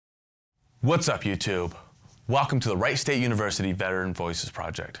What's up, YouTube? Welcome to the Wright State University Veteran Voices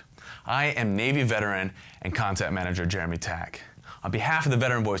Project. I am Navy veteran and content manager Jeremy Tkach. On behalf of the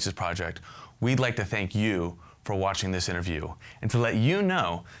Veteran Voices Project, we'd like to thank you for watching this interview and to let you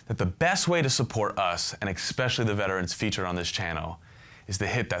know that the best way to support us, and especially the veterans featured on this channel, is to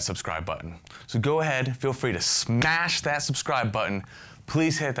hit that subscribe button. So go ahead, feel free to smash that subscribe button,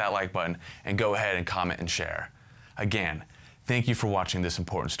 please hit that like button, and go ahead and comment and share. Again, thank you for watching this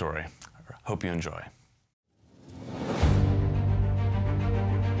important story. Hope you enjoy.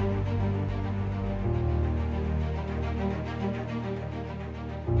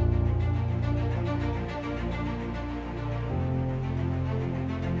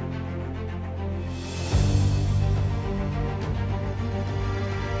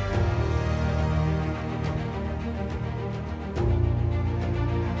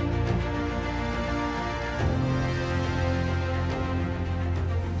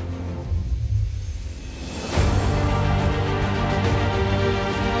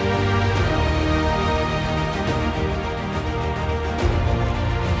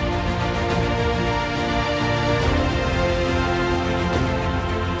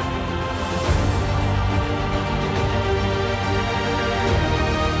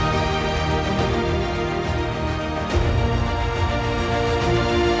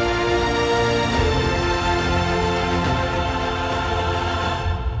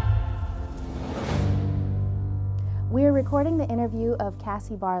 We are recording the interview of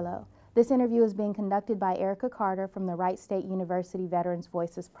Cassie Barlow. This interview is being conducted by Ericka Carter from the Wright State University Veterans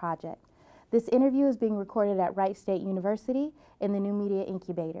Voices Project. This interview is being recorded at Wright State University in the New Media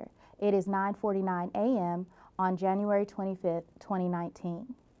Incubator. It is 9:49 a.m. on January 25th,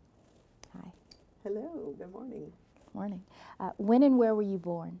 2019. Hi. Hello, good morning. Good morning. When and where were you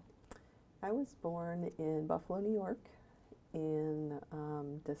born? I was born in Buffalo, New York in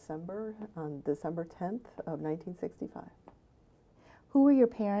December 10th of 1965. Who were your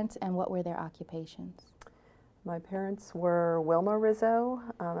parents and what were their occupations? My parents were Wilma Rizzo,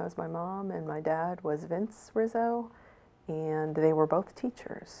 that was my mom, and my dad was Vince Rizzo, and they were both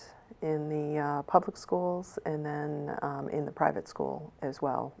teachers in the public schools and then in the private school as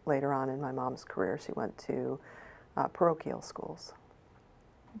well. Later on in my mom's career, she went to parochial schools.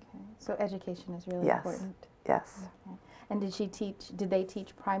 Okay, so education is really Yes. important. Yes. Okay. And did they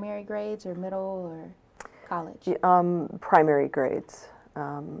teach primary grades or middle or college? Primary grades,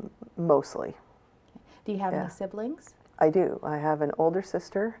 mostly. Okay. Do you have any siblings? I do. I have an older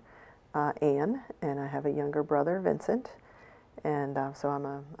sister, Anne, and I have a younger brother, Vincent, and so I'm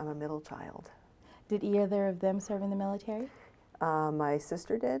a middle child. Did either of them serve in the military? My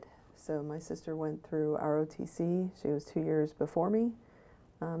sister did. So my sister went through ROTC. She was 2 years before me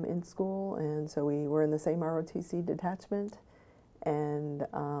in school, and so we were in the same ROTC detachment, and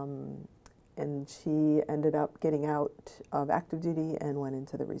she ended up getting out of active duty and went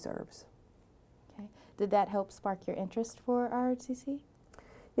into the reserves. Okay. Did that help spark your interest for ROTC?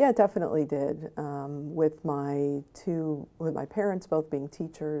 Yeah, it definitely did. With my parents both being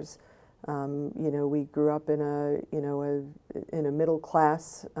teachers, we grew up in a middle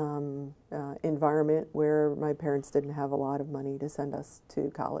class environment where my parents didn't have a lot of money to send us to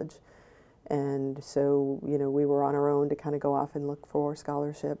college, and so we were on our own to kind of go off and look for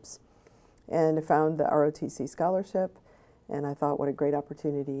scholarships, and I found the ROTC scholarship, and I thought what a great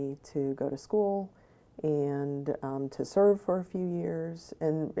opportunity to go to school and to serve for a few years,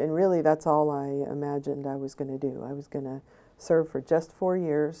 and really that's all I imagined I was going to do. I was going to serve for just 4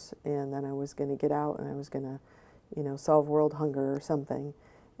 years, and then I was going to get out and I was going to, solve world hunger or something.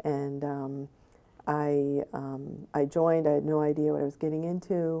 And I joined. I had no idea what I was getting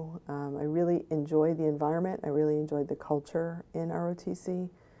into. I really enjoyed the environment. I really enjoyed the culture in ROTC,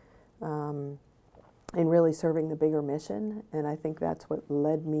 and really serving the bigger mission. And I think that's what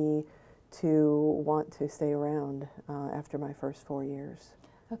led me to want to stay around after my first 4 years.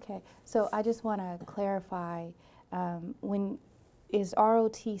 Okay, so I just want to clarify, is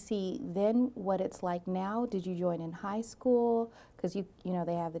ROTC then what it's like now? Did you join in high school? Because they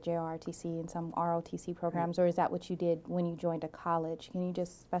have the JROTC and some ROTC programs, or is that what you did when you joined a college? Can you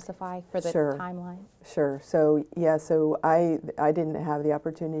just specify for the timeline? Sure. So yeah, so I didn't have the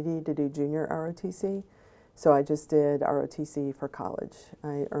opportunity to do junior ROTC, so I just did ROTC for college.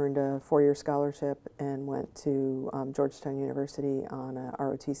 I earned a 4-year scholarship and went to Georgetown University on a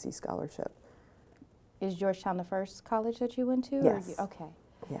ROTC scholarship. Is Georgetown the first college that you went to? Yes. Okay.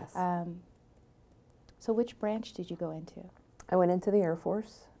 Yes. So which branch did you go into? I went into the Air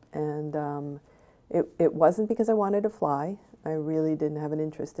Force, and it wasn't because I wanted to fly. I really didn't have an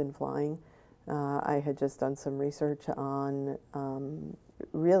interest in flying. I had just done some research on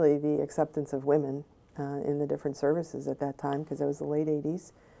really the acceptance of women in the different services at that time, because it was the late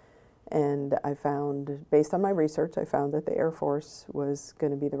 80s. And I found, based on my research, I found that the Air Force was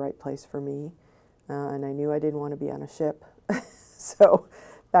going to be the right place for me. And I knew I didn't want to be on a ship. So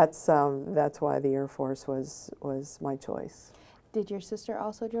that's why the Air Force was my choice. Did your sister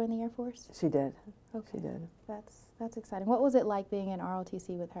also join the Air Force? She did. Okay. She did. That's exciting. What was it like being in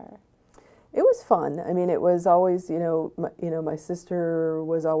ROTC with her? It was fun. I mean, it was always, my sister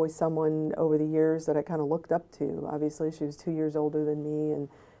was always someone over the years that I kind of looked up to. Obviously, she was 2 years older than me,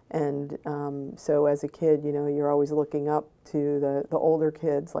 and so as a kid, you're always looking up to the older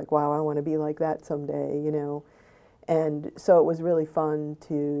kids, like, wow, I want to be like that someday, And so it was really fun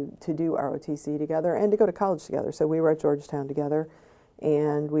to do ROTC together and to go to college together. So we were at Georgetown together,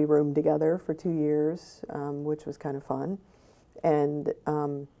 and we roomed together for 2 years, which was kind of fun. And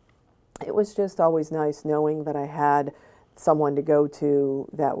it was just always nice knowing that I had someone to go to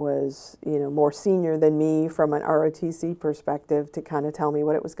that was, more senior than me from an ROTC perspective to kind of tell me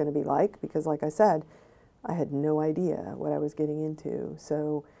what it was going to be like, because like I said, I had no idea what I was getting into.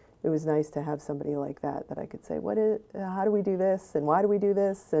 So it was nice to have somebody like that I could say, how do we do this, and why do we do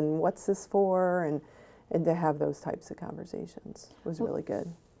this, and what's this for, and to have those types of conversations was really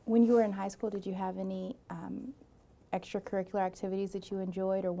good. When you were in high school, did you have any extracurricular activities that you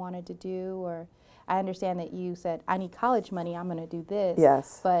enjoyed or wanted to do? Or I understand that you said, I need college money, I'm going to do this.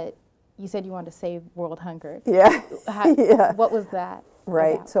 Yes. But you said you wanted to save world hunger. Yeah. Yeah. What was that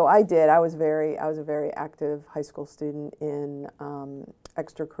Right. about? So I did. I was a very active high school student in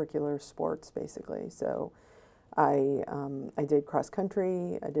extracurricular sports, basically. So I did cross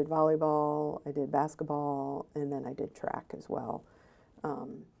country, I did volleyball, I did basketball, and then I did track as well.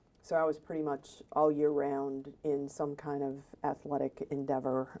 So I was pretty much all year round in some kind of athletic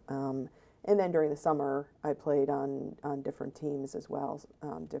endeavor. And then during the summer, I played on different teams as well,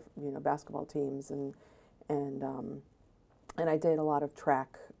 basketball teams, and I did a lot of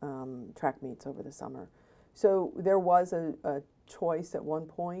track meets over the summer. So there was a choice at one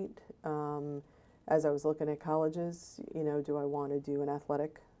point as I was looking at colleges. Do I want to do an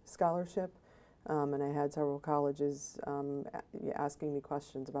athletic scholarship? And I had several colleges asking me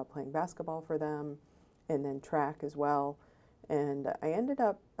questions about playing basketball for them, and then track as well. And I ended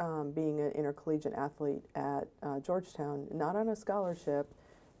up being an intercollegiate athlete at Georgetown, not on a scholarship,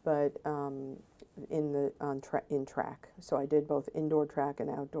 but in track. So I did both indoor track and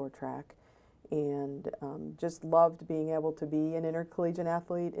outdoor track, and just loved being able to be an intercollegiate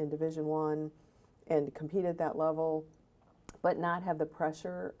athlete in Division I and compete at that level, but not have the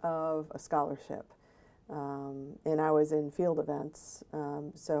pressure of a scholarship. And I was in field events,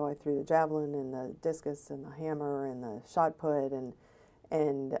 so I threw the javelin and the discus and the hammer and the shot put,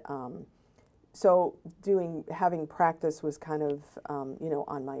 and so having practice was kind of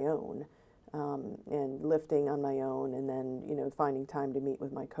on my own, and lifting on my own, and then finding time to meet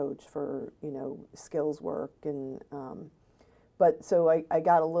with my coach for skills work, and but so I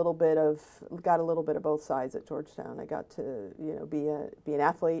got a little bit of both sides at Georgetown. I got to be an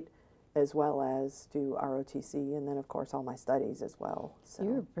athlete as well as do ROTC, and then of course all my studies as well. So you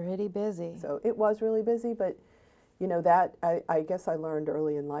were pretty busy. So it was really busy, but that I guess I learned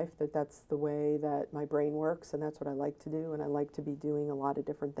early in life that that's the way that my brain works, and that's what I like to do, and I like to be doing a lot of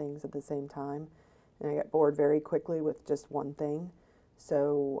different things at the same time. And I got bored very quickly with just one thing.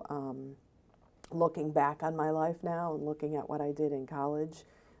 So looking back on my life now and looking at what I did in college,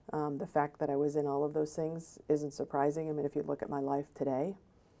 the fact that I was in all of those things isn't surprising. I mean, if you look at my life today,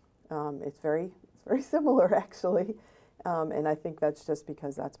 it's very similar, actually. And I think that's just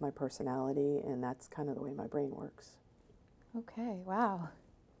because that's my personality, and that's kind of the way my brain works. Okay, wow.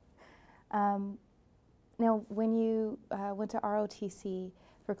 Now, when you went to ROTC,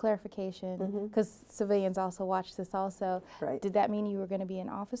 for clarification, because civilians also watch this also, right. Did that mean you were going to be an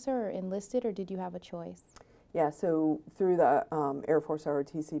officer or enlisted, or did you have a choice? Yeah, so through the Air Force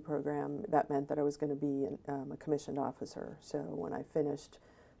ROTC program, that meant that I was going to be a commissioned officer. So when I finished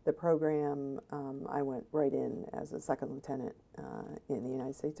the program, I went right in as a second lieutenant in the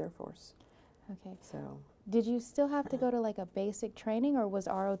United States Air Force. Okay. So did you still have to go to like a basic training, or was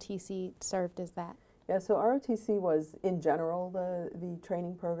ROTC served as that? Yeah, so ROTC was in general the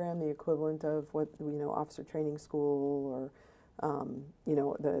training program, the equivalent of what officer training school, or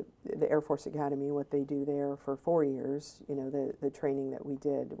the Air Force Academy, what they do there for 4 years. The training that we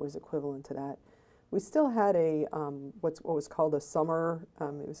did was equivalent to that. We still had a what was called a summer.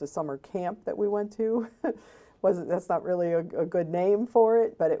 It was a summer camp that we went to. That's not really a good name for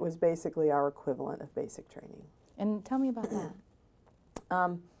it, but it was basically our equivalent of basic training. And tell me about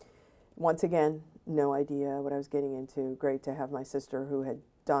that. once again, no idea what I was getting into. Great to have my sister who had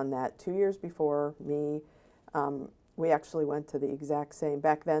done that 2 years before me. We actually went to the exact same,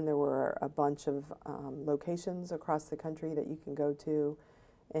 back then there were a bunch of locations across the country that you can go to,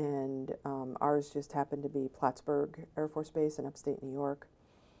 and ours just happened to be Plattsburgh Air Force Base in upstate New York.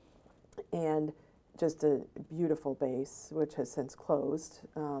 And just a beautiful base, which has since closed,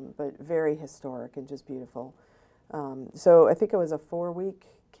 but very historic and just beautiful. So I think it was a 4-week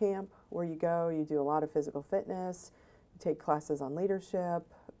camp where you go, you do a lot of physical fitness, you take classes on leadership,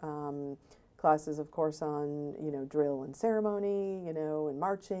 classes, of course, on, drill and ceremony, and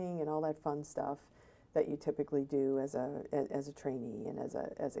marching and all that fun stuff that you typically do as a trainee and as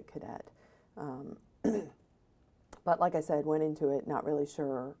a cadet. But like I said, went into it not really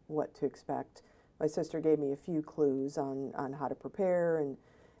sure what to expect. My sister gave me a few clues on how to prepare, and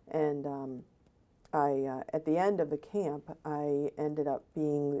I at the end of the camp, I ended up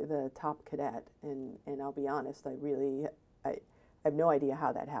being the top cadet, and I'll be honest, I have no idea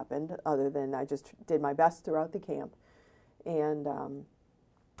how that happened, other than I just did my best throughout the camp. And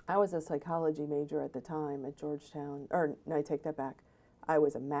I was a psychology major at the time at Georgetown, or no, I take that back. I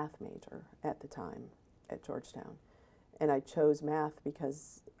was a math major at the time at Georgetown. And I chose math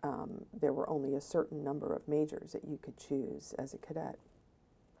because there were only a certain number of majors that you could choose as a cadet.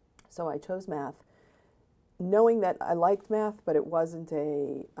 So I chose math, knowing that I liked math, but it wasn't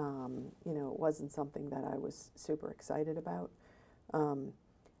it wasn't something that I was super excited about.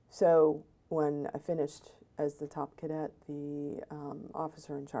 So when I finished as the top cadet, the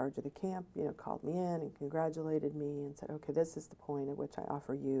officer in charge of the camp, called me in and congratulated me and said, okay, this is the point at which I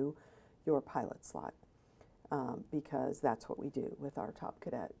offer you your pilot slot, because that's what we do with our top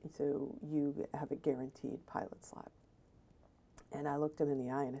cadet. So you have a guaranteed pilot slot. And I looked him in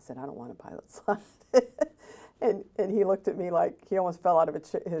the eye and I said, I don't want a pilot slot. and he looked at me like he almost fell out of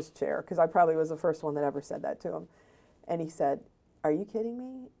his chair, because I probably was the first one that ever said that to him. And he said, are you kidding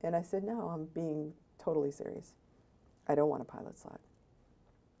me? And I said, no, I'm being totally serious. I don't want a pilot slot.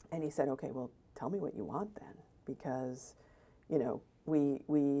 And he said, okay, well, tell me what you want then, because, we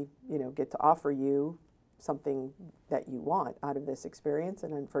get to offer you something that you want out of this experience,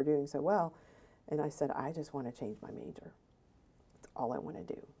 and for doing so well. And I said, I just want to change my major. That's all I want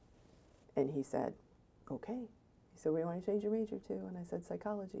to do. And he said, okay. He said, what do you want to change your major to? And I said,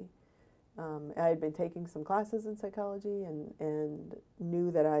 psychology. I had been taking some classes in psychology and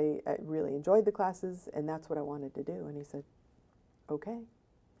knew that I really enjoyed the classes, and that's what I wanted to do. And he said, okay.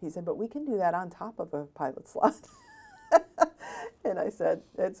 He said, but we can do that on top of a pilot slot. And I said,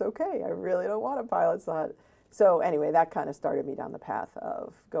 it's okay. I really don't want a pilot slot. So anyway, that kind of started me down the path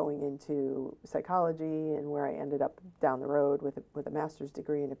of going into psychology, and where I ended up down the road with a master's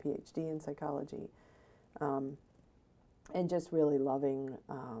degree and a PhD in psychology. And just really loving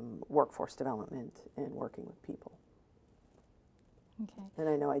workforce development and working with people. Okay. And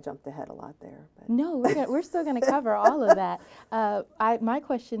I know I jumped ahead a lot there. But. No, we're still going to cover all of that. My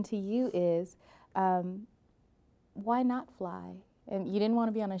question to you is, why not fly? And you didn't want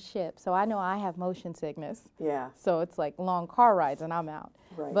to be on a ship, so I know I have motion sickness. Yeah. So it's like long car rides and I'm out.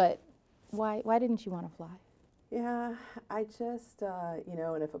 Right. But why didn't you want to fly? Yeah, I just,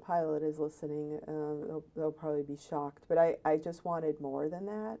 and if a pilot is listening, they'll probably be shocked. But I just wanted more than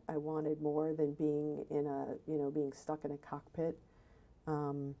that. I wanted more than being being stuck in a cockpit.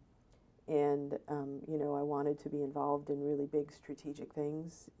 I wanted to be involved in really big strategic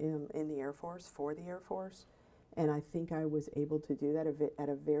things in the Air Force, for the Air Force. And I think I was able to do that at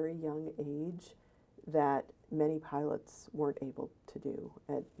a very young age that many pilots weren't able to do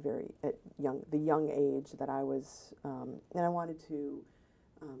at the young age that I was. And I wanted to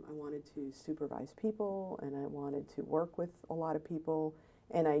supervise people, and I wanted to work with a lot of people.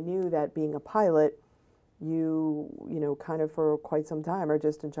 And I knew that being a pilot, you kind of for quite some time are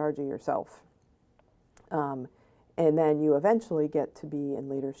just in charge of yourself. And then you eventually get to be in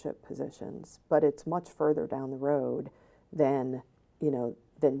leadership positions, but it's much further down the road than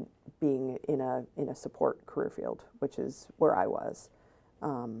being in a support career field, which is where I was.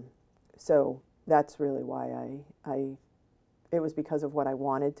 So that's really why it was because of what I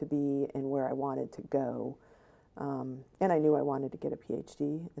wanted to be and where I wanted to go. And I knew I wanted to get a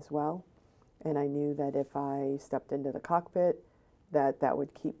PhD as well. And I knew that if I stepped into the cockpit, that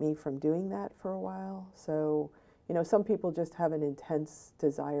would keep me from doing that for a while. So, some people just have an intense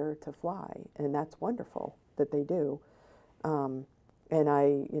desire to fly, and that's wonderful that they do. And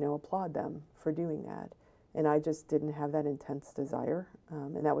I, applaud them for doing that. And I just didn't have that intense desire.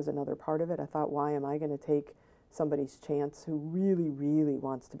 And that was another part of it. I thought, why am I going to take somebody's chance who really, really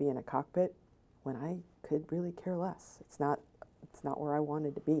wants to be in a cockpit when I could really care less? It's not where I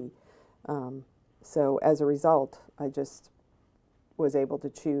wanted to be. So as a result, I just was able to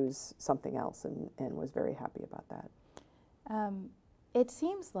choose something else and was very happy about that. It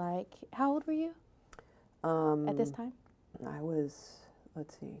seems like, how old were you at this time? I was,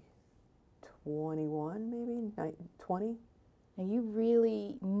 let's see, 21 maybe, 20. And you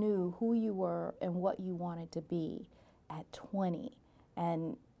really knew who you were and what you wanted to be at 20.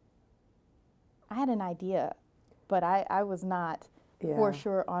 And I had an idea, but I was not for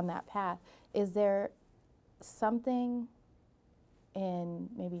sure on that path. Is there something in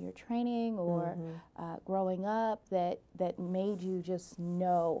maybe your training or growing up that made you just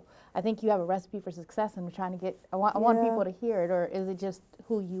know? I think you have a recipe for success, and I'm trying to get, I want people to hear it, or is it just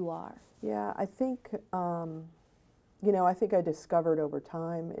who you are? Yeah, I think, you know, I think I discovered over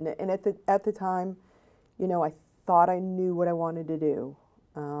time, and at the time, you know, I thought I knew what I wanted to do,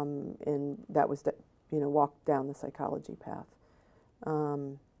 and that was to, you know, walk down the psychology path.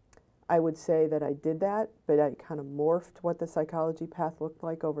 I would say that I did that, but I kind of morphed what the psychology path looked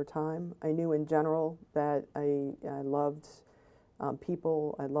like over time. I knew in general that I loved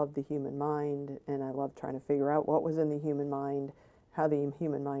people, I loved the human mind, and I loved trying to figure out what was in the human mind, how the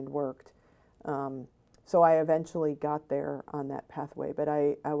human mind worked. So I eventually got there on that pathway, but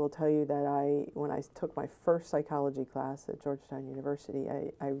I will tell you that when I took my first psychology class at Georgetown University,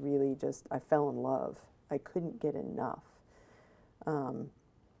 I really just, I fell in love. I couldn't get enough.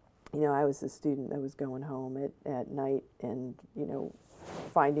 You know, I was the student that was going home at night and, you know,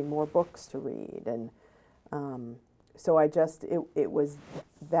 finding more books to read. And so I just, it was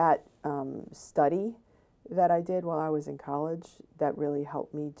that study that I did while I was in college that really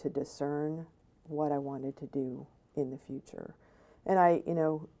helped me to discern what I wanted to do in the future. And I, you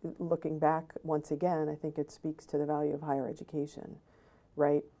know, looking back once again, I think it speaks to the value of higher education,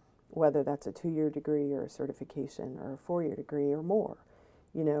 right? Whether that's a 2-year degree or a certification or a 4-year degree or more.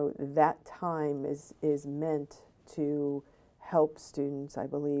 You know, that time is meant to help students, I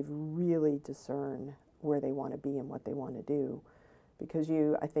believe, really discern where they want to be and what they want to do. Because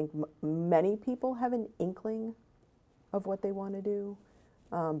I think many people have an inkling of what they want to do,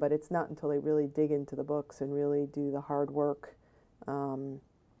 but it's not until they really dig into the books and really do the hard work and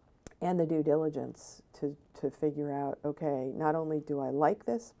the due diligence to figure out, okay, not only do I like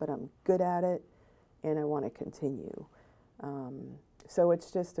this, but I'm good at it and I want to continue. So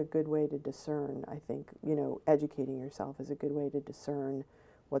it's just a good way to discern, I think, you know, educating yourself is a good way to discern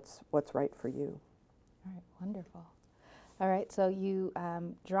what's right for you. All right, wonderful. All right, so you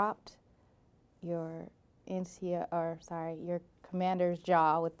dropped your your commander's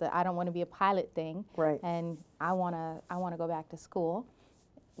jaw with the I don't want to be a pilot thing. Right. And I wanna go back to school.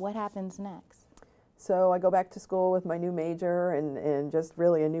 What happens next? So I go back to school with my new major and just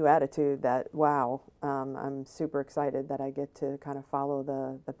really a new attitude that, wow, I'm super excited that I get to kind of follow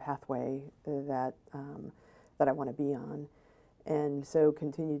the pathway that I want to be on. And so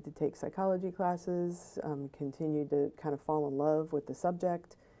continued to take psychology classes, continued to kind of fall in love with the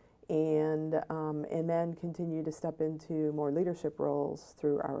subject, and then continued to step into more leadership roles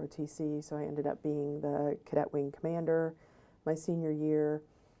through ROTC. So I ended up being the cadet wing commander my senior year,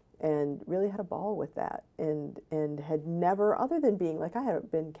 and really had a ball with that, and had never, other than being, like, I had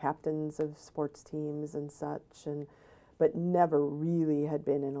been captains of sports teams and such, but never really had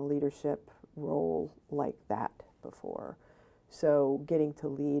been in a leadership role like that before. So getting to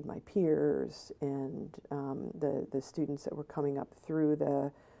lead my peers and the students that were coming up through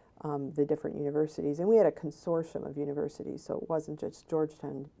the different universities, and we had a consortium of universities, so it wasn't just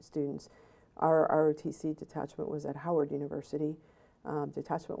Georgetown students. Our ROTC detachment was at Howard University,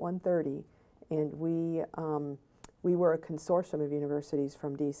 Detachment 130, and we were a consortium of universities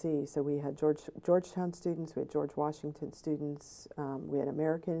from DC. So we had Georgetown students, we had George Washington students, we had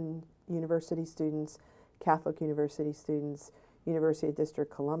American University students, Catholic University students, University of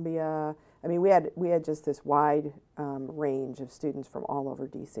District Columbia. I mean, we had just this wide range of students from all over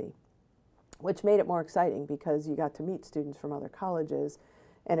DC, which made it more exciting because you got to meet students from other colleges,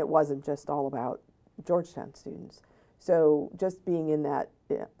 and it wasn't just all about Georgetown students. So just being in that,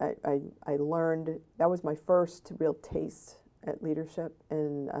 I learned, that was my first real taste at leadership,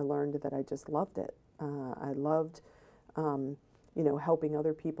 and I learned that I just loved it. I loved, you know, helping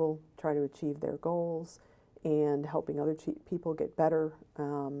other people try to achieve their goals and helping other people get better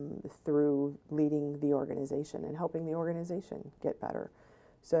through leading the organization and helping the organization get better.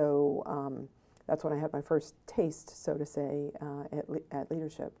 So that's when I had my first taste, so to say, at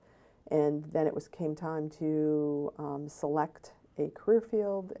leadership. And then it came time to select a career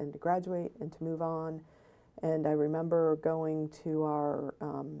field and to graduate and to move on. And I remember going to our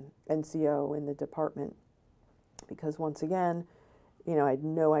NCO in the department because, once again, you know, I had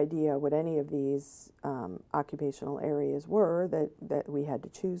no idea what any of these occupational areas were that we had to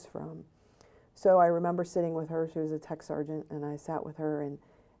choose from. So I remember sitting with her. She was a tech sergeant, and I sat with her,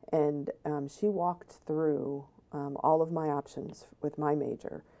 and she walked through all of my options with my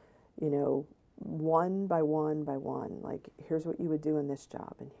major, you know, one by one by one. Like, here's what you would do in this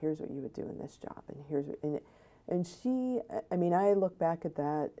job, and here's what you would do in this job, and here's what, and she, I mean, I look back at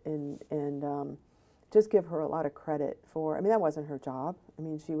that and just give her a lot of credit for, I mean, that wasn't her job. I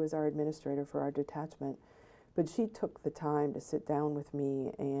mean, she was our administrator for our detachment. But she took the time to sit down with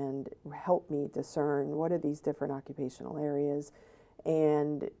me and help me discern what are these different occupational areas,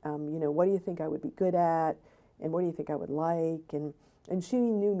 and you know, what do you think I would be good at, and what do you think I would like, and she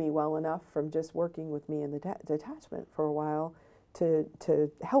knew me well enough from just working with me in the detachment for a while to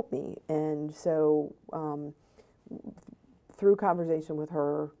help me. And so through conversation with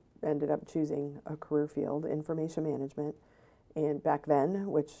her, ended up choosing a career field, information management. And back then,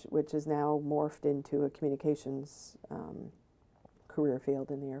 which is now morphed into a communications career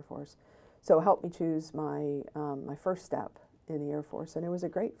field in the Air Force. So it helped me choose my my first step in the Air Force, and it was a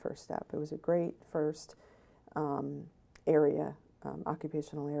great first step. It was a great first area,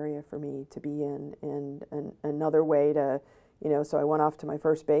 occupational area for me to be in, and another way to, you know, so I went off to my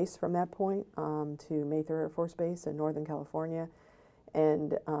first base from that point, to Mather Air Force Base in Northern California.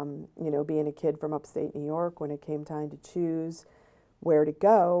 And, you know, being a kid from upstate New York, when it came time to choose where to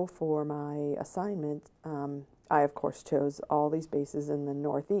go for my assignment, I, of course, chose all these bases in the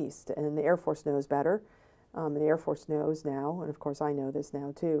Northeast. And the Air Force knows better. And the Air Force knows now, and of course I know this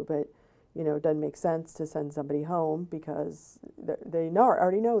now too, but, you know, it doesn't make sense to send somebody home because they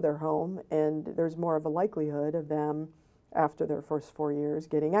already know they're home, and there's more of a likelihood of them, after their first 4 years,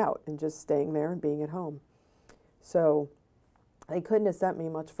 getting out and just staying there and being at home. So they couldn't have sent me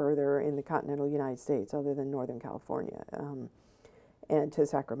much further in the continental United States other than Northern California, and to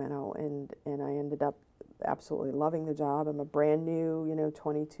Sacramento, and I ended up absolutely loving the job. I'm a brand new, you know,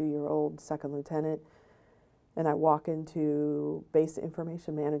 22-year-old second lieutenant, and I walk into base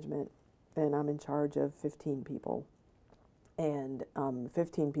information management, and I'm in charge of 15 people, and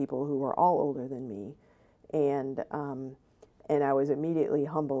 15 people who were all older than me, and I was immediately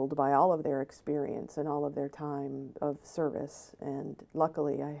humbled by all of their experience and all of their time of service. And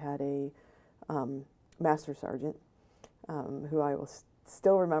luckily, I had a master sergeant who I will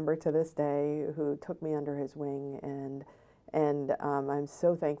still remember to this day, who took me under his wing, and I'm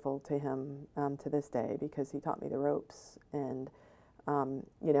so thankful to him to this day, because he taught me the ropes. And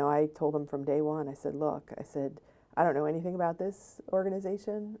you know, I told him from day one, I said, look, I said, I don't know anything about this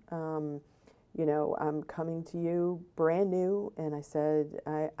organization. You know, I'm coming to you brand new, and I said,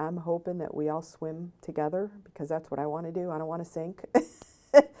 I'm hoping that we all swim together, because that's what I want to do. I don't want to sink.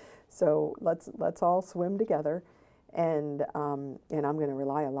 So let's all swim together, and I'm going to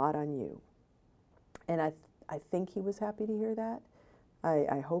rely a lot on you. And I think he was happy to hear that.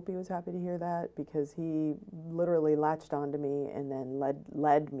 I hope he was happy to hear that, because he literally latched onto me and then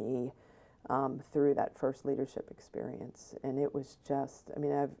led me through that first leadership experience. And it was just, I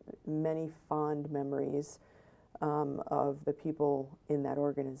mean, I have many fond memories of the people in that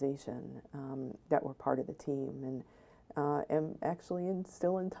organization that were part of the team, and am actually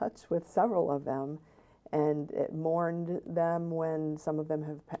still in touch with several of them, and it mourned them when some of them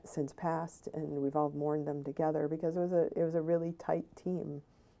have since passed, and we've all mourned them together, because it was a really tight team,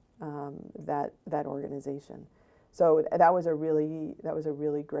 that organization. So that was a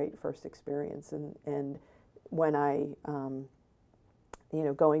really great first experience, and when I, you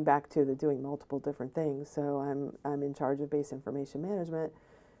know, going back to doing multiple different things. So I'm in charge of base information management,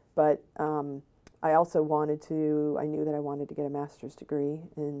 but I also I knew that I wanted to get a master's degree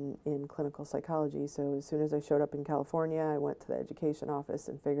in clinical psychology. So as soon as I showed up in California, I went to the education office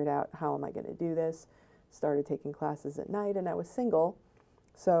and figured out, how am I going to do this? Started taking classes at night, and I was single,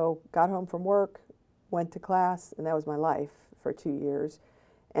 so got home from work, went to class, and that was my life for 2 years.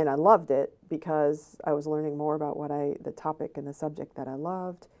 And I loved it, because I was learning more about the topic and the subject that I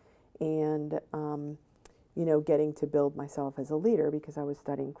loved, and you know, getting to build myself as a leader, because I was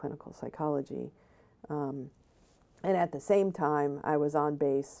studying clinical psychology. And at the same time, I was on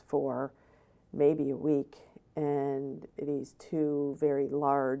base for maybe a week, and these two very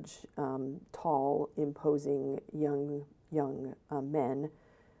large, tall, imposing young men,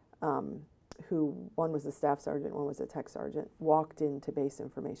 who, one was a staff sergeant, one was a tech sergeant, walked into base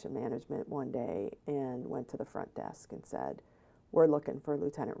information management one day and went to the front desk and said, "We're looking for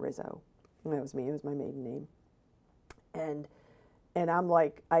Lieutenant Rizzo." And that was me. It was my maiden name. And I'm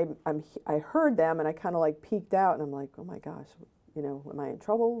like, I heard them, and I kind of like peeked out, and I'm like, oh my gosh, you know, am I in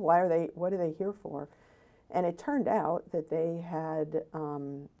trouble? What are they here for? And it turned out that they had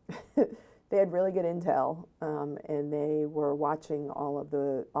they had really good intel, and they were watching all of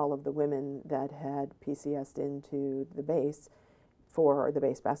the women that had PCS'd into the base for the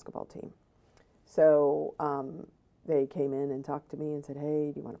base basketball team. So they came in and talked to me and said,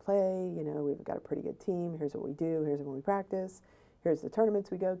 "Hey, do you want to play? You know, we've got a pretty good team. Here's what we do. Here's when we practice. Here's the tournaments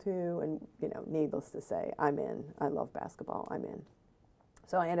we go to." And you know, needless to say, I'm in. I love basketball. I'm in.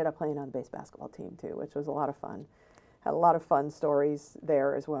 So I ended up playing on the base basketball team too, which was a lot of fun. Had a lot of fun stories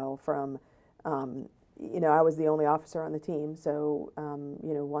there as well from, you know, I was the only officer on the team. So,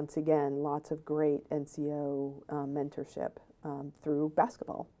 you know, once again, lots of great NCO mentorship through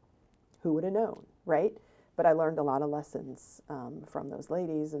basketball. Who would have known, right? But I learned a lot of lessons from those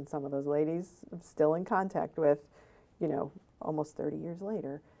ladies, and some of those ladies I'm still in contact with, you know, almost 30 years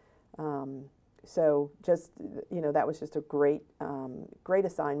later. So just, you know, that was just a great, great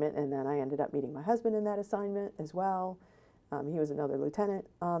assignment. And then I ended up meeting my husband in that assignment as well. He was another lieutenant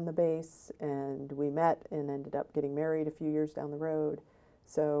on the base, and we met and ended up getting married a few years down the road.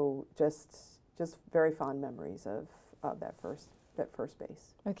 So just very fond memories of that first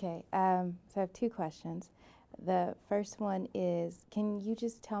base. Okay, so I have two questions. The first one is, can you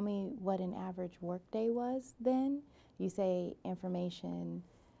just tell me what an average workday was then? You say information.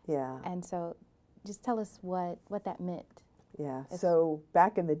 Yeah. And so just tell us what that meant. Yeah, so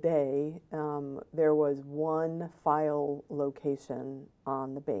back in the day, there was one file location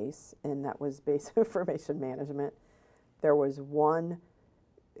on the base, and that was base information management. There was one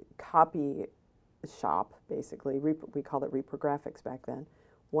copy shop, basically. We called it reprographics back then.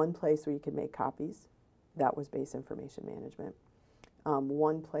 One place where you could make copies. That was base information management.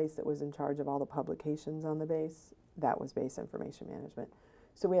 One place that was in charge of all the publications on the base. That was base information management.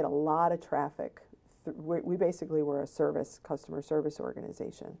 So we had a lot of traffic. We basically were a customer service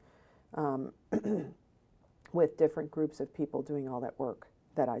organization with different groups of people doing all that work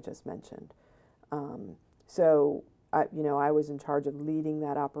that I just mentioned. So I was in charge of leading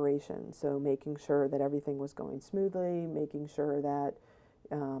that operation, so making sure that everything was going smoothly, making sure that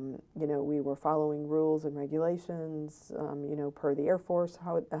we were following rules and regulations, per the Air Force,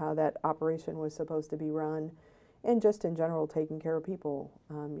 how that operation was supposed to be run. And just in general, taking care of people,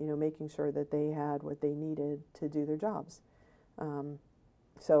 making sure that they had what they needed to do their jobs.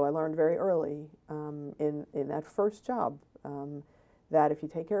 So I learned very early in that first job that if you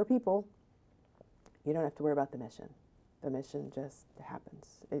take care of people, you don't have to worry about the mission. The mission just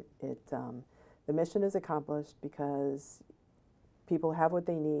happens. The mission is accomplished because people have what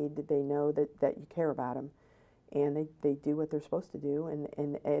they need. They know that you care about them. And they do what they're supposed to do,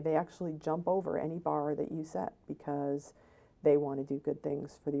 and they actually jump over any bar that you set because they want to do good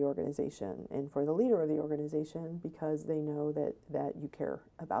things for the organization and for the leader of the organization because they know that you care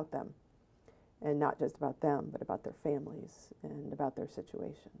about them. And not just about them, but about their families and about their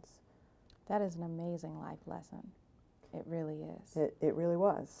situations. That is an amazing life lesson. It really is. It really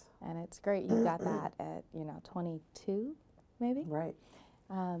was. And it's great you got that at 22, maybe? Right.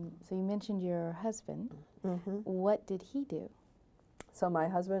 So you mentioned your husband. Mm-hmm. What did he do? So my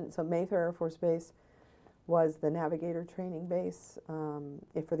husband, Mayfair Air Force Base was the navigator training base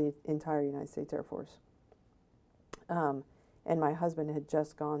for the entire United States Air Force. And my husband had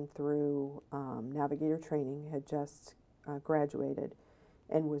just gone through navigator training, had just graduated,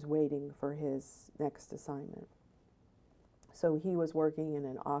 and was waiting for his next assignment. So he was working in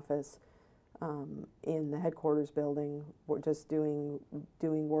an office in the headquarters building, just doing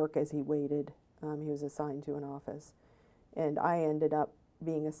work as he waited. He was assigned to an office. And I ended up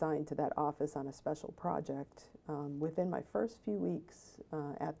being assigned to that office on a special project. Within my first few weeks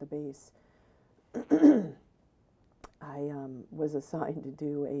at the base, I was assigned to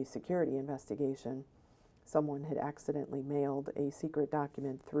do a security investigation. Someone had accidentally mailed a secret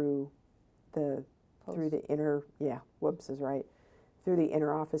document through the inner, through the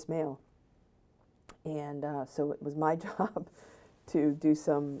inner office mail. And so it was my job to do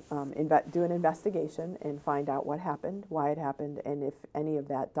do an investigation and find out what happened, why it happened, and if any of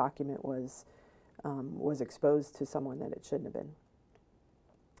that document was exposed to someone that it shouldn't have been.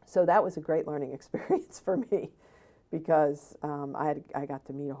 So that was a great learning experience for me because I got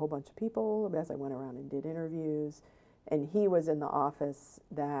to meet a whole bunch of people as I went around and did interviews, and he was in the office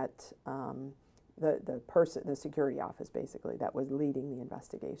that the security office basically that was leading the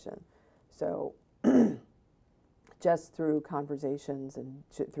investigation. So just through conversations and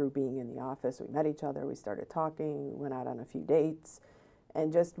through being in the office, we met each other, we started talking, we went out on a few dates,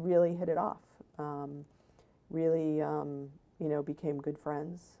 and just really hit it off. Became good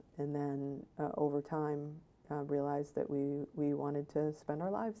friends, and then over time realized that we wanted to spend our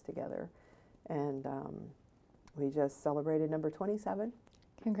lives together. And We just celebrated number 27.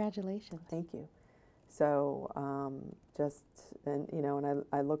 Congratulations. Thank you. So and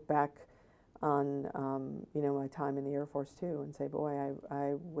I look back on my time in the Air Force too, and say, boy,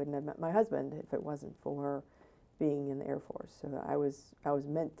 I wouldn't have met my husband if it wasn't for being in the Air Force. So I was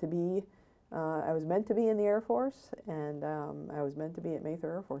meant to be in the Air Force, and I was meant to be at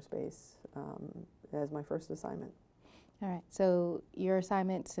Mather Air Force Base as my first assignment. All right. So your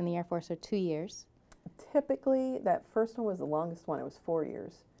assignments in the Air Force are 2 years. Typically, that first one was the longest one. It was 4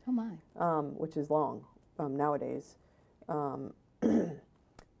 years. Oh my. Which is long nowadays.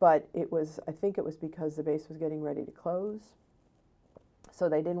 But I think it was because the base was getting ready to close. So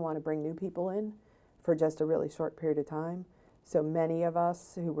they didn't want to bring new people in for just a really short period of time. So many of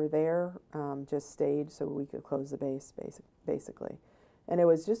us who were there just stayed so we could close the base, basically. And it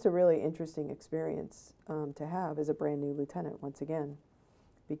was just a really interesting experience to have as a brand new lieutenant once again,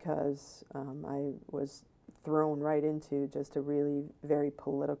 because I was thrown right into just a really very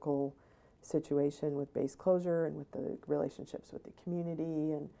political situation with base closure and with the relationships with the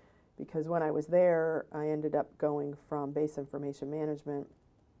community. And because when I was there, I ended up going from base information management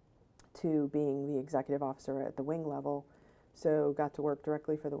to being the executive officer at the wing level. So got to work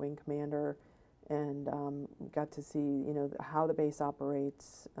directly for the wing commander, and got to see how the base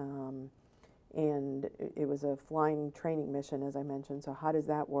operates. And it was a flying training mission, as I mentioned. So how does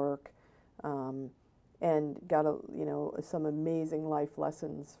that work? And got some amazing life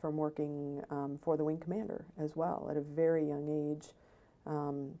lessons from working for the wing commander as well at a very young age,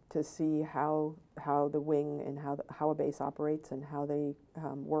 to see how the wing and how a base operates and how they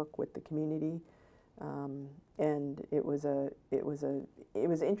work with the community. And it was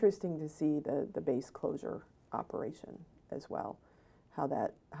interesting to see the base closure operation as well, how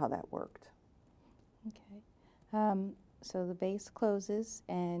that worked. Okay. So the base closes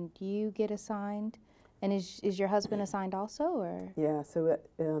and you get assigned. And is your husband assigned also, or? Yeah, so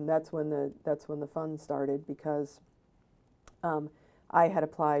that's when the fun started, because I had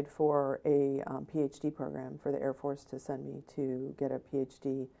applied for a PhD program for the Air Force to send me to get a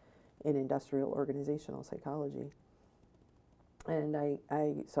PhD in industrial organizational psychology, and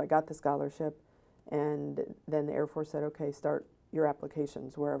so I got the scholarship, and then the Air Force said, okay, start your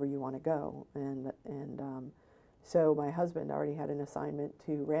applications wherever you want to go, and so my husband already had an assignment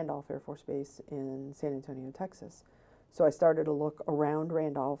to Randolph Air Force Base in San Antonio, Texas. So I started to look around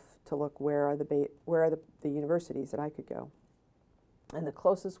Randolph to look where are the universities that I could go. And the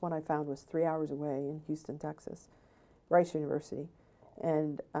closest one I found was 3 hours away in Houston, Texas, Wright University.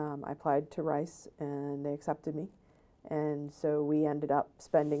 And I applied to Rice, and they accepted me. And so we ended up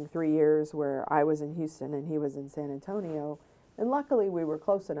spending 3 years where I was in Houston and he was in San Antonio. And luckily we were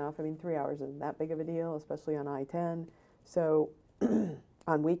close enough. I mean, 3 hours isn't that big of a deal, especially on I-10. So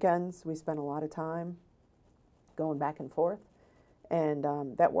on weekends, we spent a lot of time going back and forth. And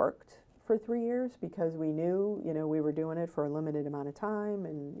that worked for 3 years, because we knew, we were doing it for a limited amount of time.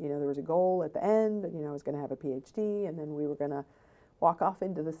 And, there was a goal at the end. I was going to have a PhD, and then we were going to walk off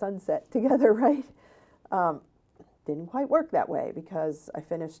into the sunset together, right? Didn't quite work that way, because I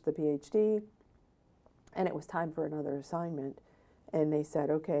finished the PhD, and it was time for another assignment. And they said,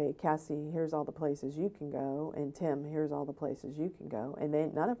 okay, Cassie, here's all the places you can go, and Tim, here's all the places you can go. And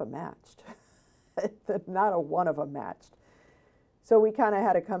none of them matched. Not a one of them matched. So we kind of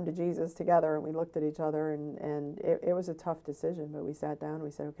had to come to Jesus together, and we looked at each other, and it was a tough decision, but we sat down and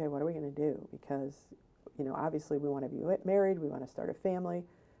we said, okay, what are we going to do? Because, obviously we want to be married, we want to start a family.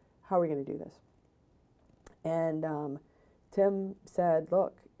 How are we going to do this? And Tim said,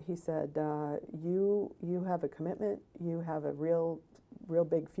 look, he said, you have a commitment, you have a real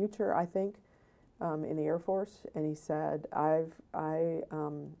big future, I think, in the Air Force. And he said, I've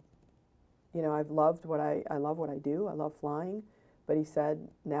loved what I love what I do. I love flying. But he said,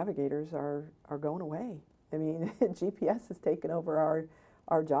 navigators are going away. I mean, GPS has taken over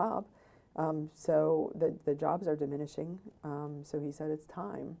our job. So the jobs are diminishing. So he said, it's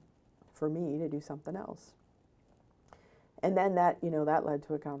time for me to do something else. And then that led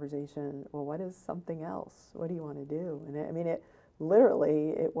to a conversation. Well, what is something else? What do you want to do? And it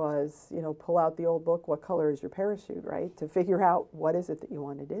was, pull out the old book, What Color is Your Parachute, right? To figure out what is it that you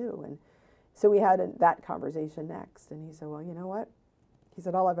want to do. And so we had that conversation next. And he said, well, you know what? He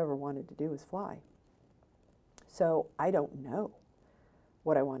said, all I've ever wanted to do is fly. So I don't know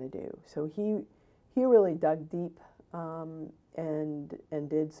what I want to do. So he really dug deep and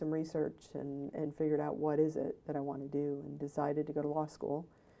did some research and figured out what is it that I want to do, and decided to go to law school.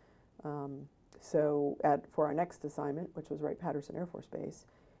 So for our next assignment, which was Wright-Patterson Air Force Base,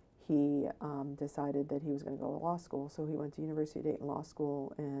 he decided that he was going to go to law school. So he went to University of Dayton Law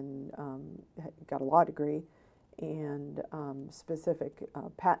School and got a law degree, and specific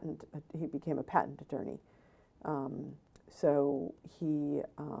patent. He became a patent attorney. So he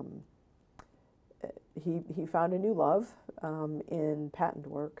found a new love in patent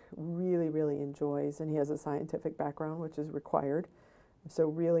work. Really enjoys, and he has a scientific background, which is required. So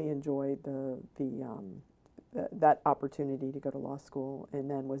really enjoyed that opportunity to go to law school, and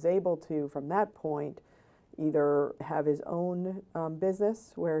then was able to, from that point, either have his own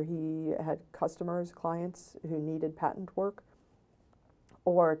business where he had customers, clients who needed patent work,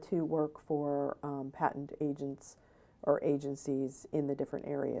 or to work for patent agents or agencies in the different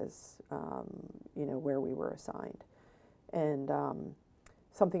areas, where we were assigned. And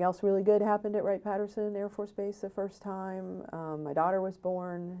something else really good happened at Wright-Patterson Air Force Base the first time. My daughter was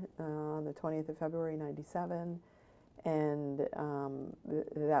born on the 20th of February, '97, and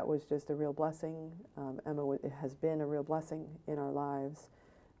that was just a real blessing. Emma has been a real blessing in our lives.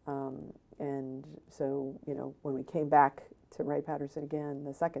 And so, when we came back to Wright-Patterson again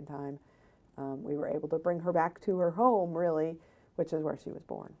the second time, we were able to bring her back to her home, really, which is where she was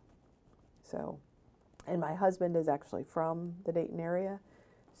born. So, and my husband is actually from the Dayton area.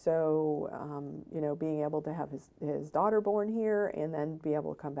 So, being able to have his daughter born here and then be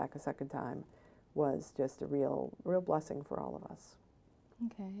able to come back a second time was just a real blessing for all of us.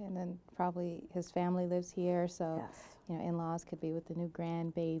 Okay, and then probably his family lives here, so Yes. In-laws could be with the new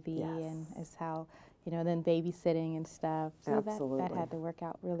grandbaby, Yes. and it's how then babysitting and stuff. So Absolutely. that had to work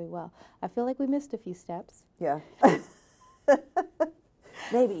out really well. I feel like we missed a few steps. Yeah.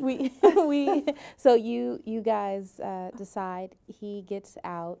 Maybe. So you guys decide he gets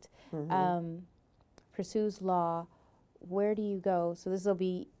out, pursues law. Where do you go? So this will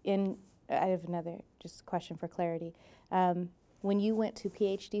be in. I have another just question for clarity. When you went to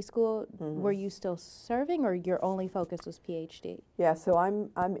PhD school, were you still serving, or your only focus was PhD? Yeah, so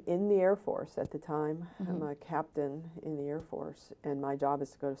I'm in the Air Force at the time. I'm a captain in the Air Force, and my job is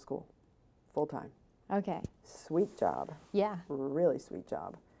to go to school full time. Okay. Sweet job. Yeah. Really sweet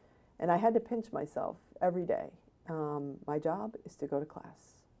job. And I had to pinch myself every day. My job is to go to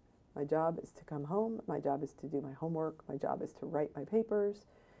class. My job is to come home. My job is to do my homework. My job is to write my papers.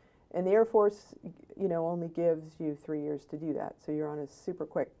 And the Air Force, only gives you 3 years to do that. So you're on a super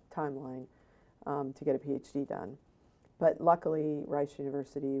quick timeline to get a PhD done. But luckily, Rice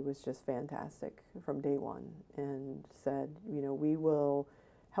University was just fantastic from day one and said, we will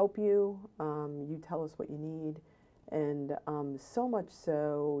help you. You tell us what you need. And so much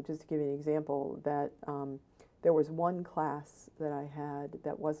so, just to give you an example, that there was one class that I had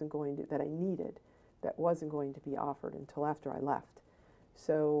that I needed, that wasn't going to be offered until after I left.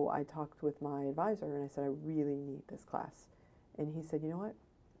 So I talked with my advisor and I said, I really need this class. And he said, you know what?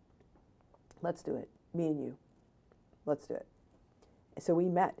 Let's do it. Me and you. Let's do it. So we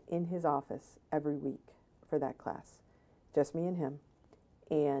met in his office every week for that class, just me and him.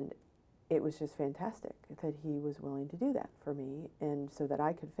 And it was just fantastic that he was willing to do that for me, and so that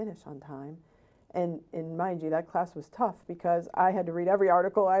I could finish on time. And mind you, that class was tough because I had to read every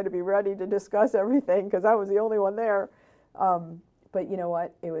article. I had to be ready to discuss everything because I was the only one there. But you know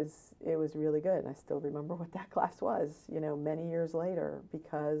what? It was really good. And I still remember what that class was, many years later,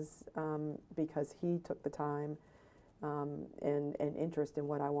 because he took the time and interest in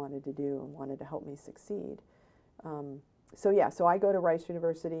what I wanted to do and wanted to help me succeed. So I go to Rice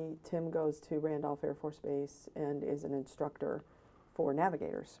University. Tim goes to Randolph Air Force Base and is an instructor for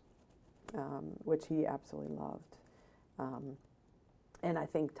navigators, which he absolutely loved. And I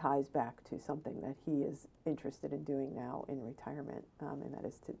think ties back to something that he is interested in doing now in retirement, and that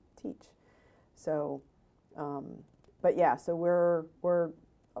is to teach. So, but yeah, so we're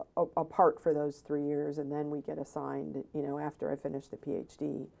apart for those 3 years, and then we get assigned, after I finish the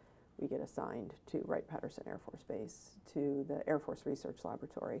PhD, we get assigned to Wright-Patterson Air Force Base, to the Air Force Research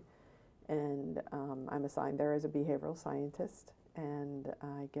Laboratory. And I'm assigned there as a behavioral scientist, and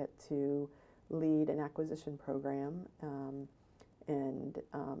I get to lead an acquisition program, and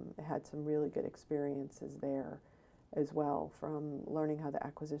had some really good experiences there as well, from learning how the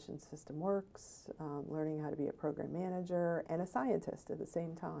acquisition system works, learning how to be a program manager and a scientist at the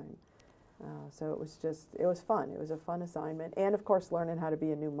same time. So it was fun. It was a fun assignment, and of course learning how to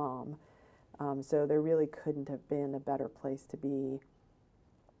be a new mom. So there really couldn't have been a better place to be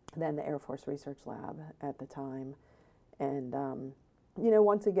than the Air Force Research Lab at the time. And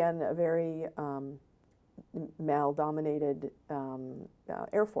once again, a very male-dominated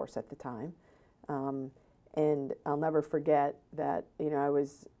Air Force at the time. And I'll never forget that, I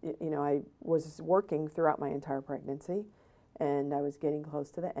was working throughout my entire pregnancy, and I was getting close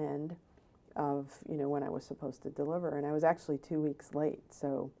to the end of, when I was supposed to deliver, and I was actually 2 weeks late.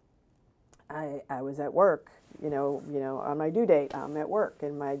 So I was at work, on my due date, I'm at work,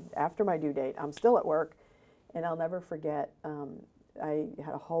 and after my due date, I'm still at work. And I'll never forget, I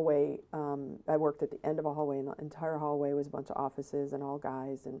had a hallway, I worked at the end of a hallway, and the entire hallway was a bunch of offices and all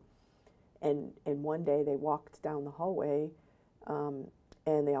guys. And one day they walked down the hallway, and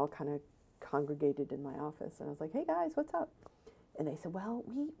they all kind of congregated in my office. And I was like, hey guys, what's up? And they said, well,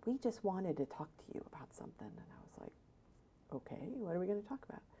 we just wanted to talk to you about something. And I was like, okay, what are we going to talk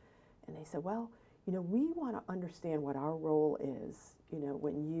about? And they said, well, we want to understand what our role is,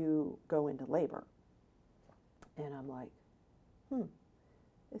 when you go into labor. And I'm like,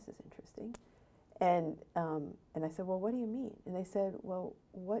 this is interesting. And I said, well, what do you mean? And they said, well,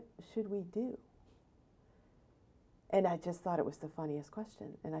 what should we do? And I just thought it was the funniest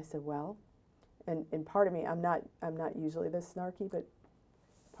question. And I said, well, and part of me, I'm not usually this snarky, but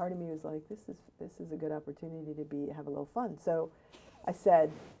part of me was like, this is a good opportunity to have a little fun. So I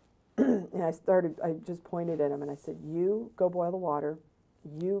said, and I just pointed at him and I said, you go boil the water,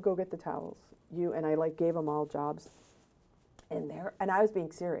 you go get the towels, and I gave them all jobs. And I was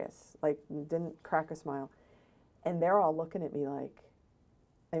being serious, didn't crack a smile. And they're all looking at me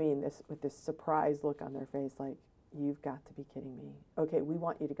with this surprised look on their face, like, you've got to be kidding me. Okay, we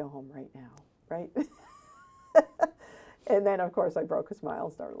want you to go home right now, right? And then, of course, I broke a smile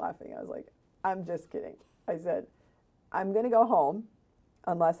and started laughing. I was like, I'm just kidding. I said, I'm going to go home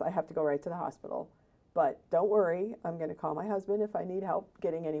unless I have to go right to the hospital. But don't worry, I'm going to call my husband if I need help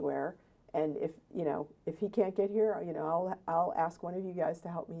getting anywhere. And if he can't get here, I'll ask one of you guys to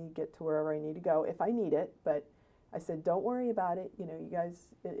help me get to wherever I need to go if I need it. But I said, don't worry about it. You guys,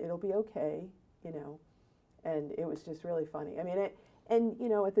 it'll be okay. And it was just really funny. I mean, at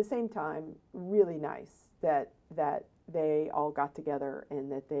the same time, really nice that they all got together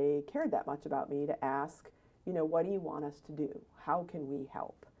and that they cared that much about me to ask, what do you want us to do? How can we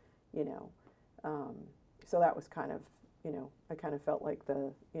help? So that was kind of, I kind of felt like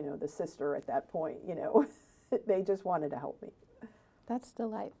the sister at that point, they just wanted to help me. That's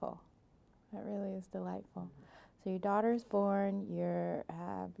delightful. That really is delightful. So your daughter's born, you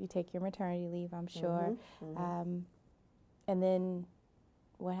take your maternity leave, I'm sure. And then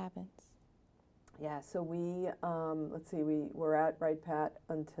what happens? Yeah, so we, let's see, we were at Wright Pat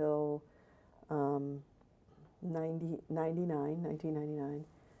until 1999.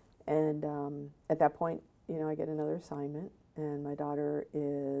 And at that point, I get another assignment, and my daughter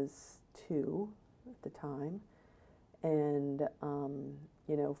is 2 at the time. And,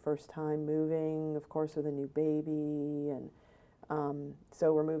 first time moving, of course, with a new baby. And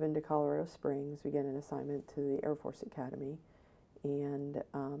so we're moving to Colorado Springs. We get an assignment to the Air Force Academy, and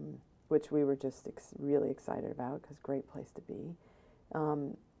which we were just really excited about because great place to be.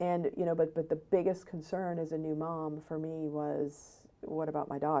 But the biggest concern as a new mom for me was, what about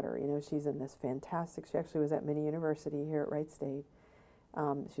my daughter? She's in this fantastic, she actually was at Mini University here at Wright State.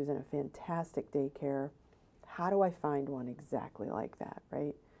 She was in a fantastic daycare. How do I find one exactly like that,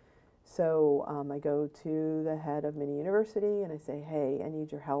 right? So I go to the head of Mini University and I say, hey, I need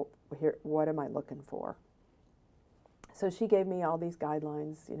your help. Here, what am I looking for? So she gave me all these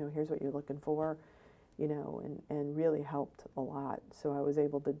guidelines, here's what you're looking for, and really helped a lot. So I was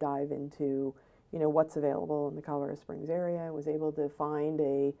able to dive into, what's available in the Colorado Springs area. I was able to find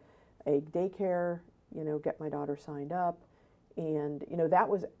a daycare, get my daughter signed up. And, that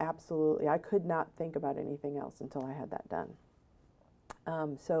was absolutely, I could not think about anything else until I had that done.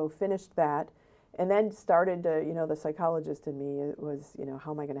 So finished that, and then started to, the psychologist in me, it was,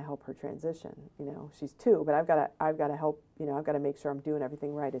 how am I going to help her transition? She's 2, but I've got to help, I've got to make sure I'm doing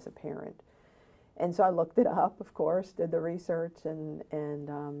everything right as a parent. And so I looked it up, of course, did the research, and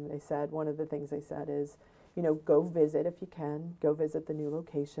they said, one of the things they said is, go visit if you can, go visit the new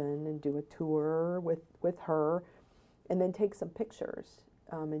location and do a tour with her, and then take some pictures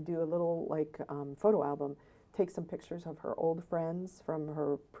and do a little photo album. Take some pictures of her old friends from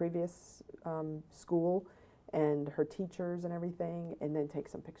her previous school and her teachers and everything, and then take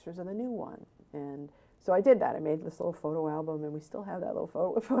some pictures of the new one. And so I did that. I made this little photo album, and we still have that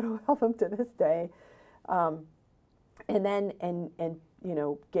little photo album to this day. And then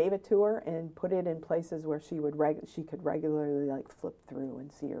gave it to her and put it in places where she could regularly flip through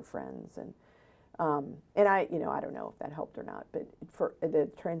and see her friends. And I don't know if that helped or not, but the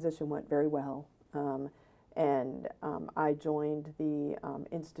transition went very well. And I joined the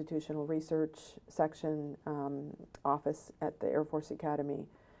institutional research section office at the Air Force Academy.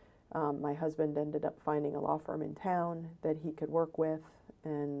 My husband ended up finding a law firm in town that he could work with,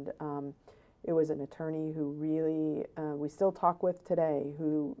 and it was an attorney who really, we still talk with today,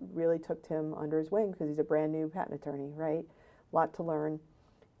 who really took him under his wing because he's a brand new patent attorney, right? A lot to learn.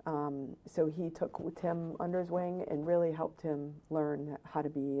 So he took Tim under his wing and really helped him learn how to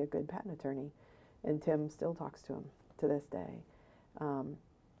be a good patent attorney. And Tim still talks to him to this day.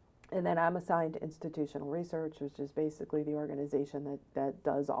 And then I'm assigned to institutional research, which is basically the organization that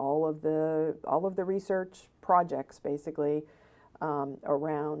does all of the research projects, basically,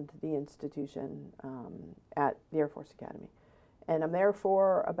 around the institution at the Air Force Academy. And I'm there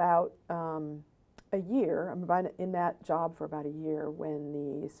for about a year. I'm in that job for about a year when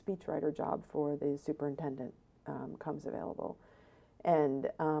the speechwriter job for the superintendent comes available. And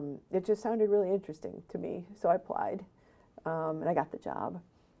it just sounded really interesting to me, so I applied, and I got the job.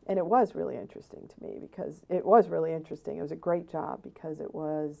 And it was really interesting to me because it was really interesting. It was a great job because it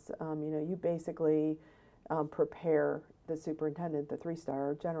was, you basically prepare the superintendent, the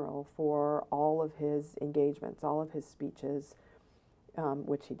three-star general, for all of his engagements, all of his speeches,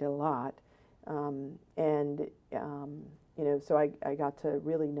 which he did a lot. So I got to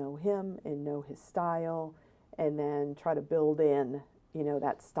really know him and know his style, and then try to build in,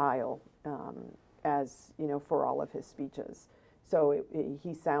 that style as, for all of his speeches. So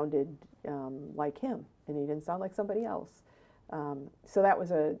he sounded like him, and he didn't sound like somebody else. So that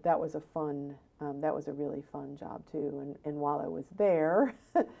was a fun, that was a really fun job too. And while I was there,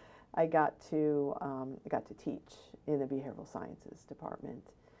 I got to teach in the behavioral sciences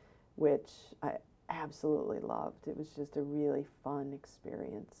department, which I absolutely loved. It was just a really fun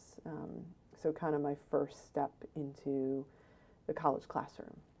experience. So kind of my first step into the college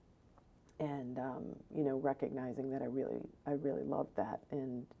classroom. And recognizing that I really loved that,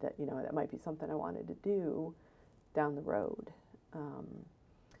 and that that might be something I wanted to do down the road.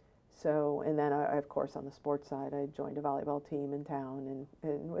 And then I, of course, on the sports side, I joined a volleyball team in town,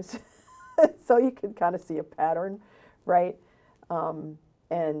 and was so you could kind of see a pattern, right? And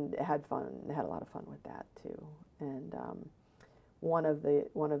had a lot of fun with that too. And one of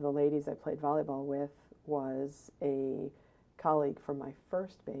the ladies I played volleyball with was a colleague from my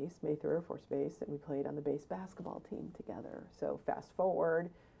first base, Mayfair Air Force Base, and we played on the base basketball team together. So fast forward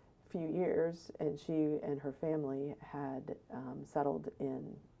a few years, and she and her family had settled in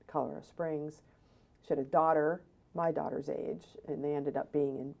Colorado Springs. She had a daughter, my daughter's age, and they ended up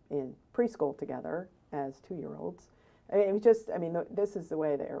being in preschool together as 2-year-olds. This is the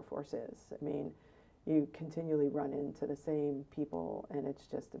way the Air Force is. I mean, you continually run into the same people, and it's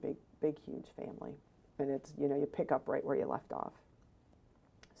just a big, huge family. And it's, you pick up right where you left off.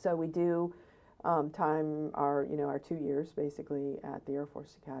 So we do our 2 years basically at the Air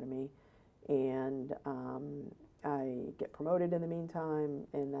Force Academy, and I get promoted in the meantime,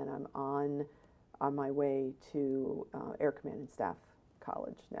 and then I'm on my way to Air Command and Staff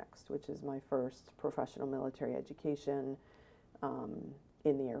College next, which is my first professional military education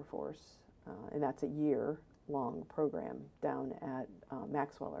in the Air Force, and that's a year-long program down at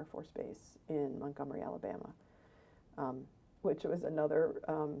Maxwell Air Force Base in Montgomery, Alabama, which was another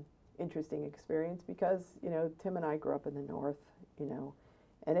interesting experience because, Tim and I grew up in the North,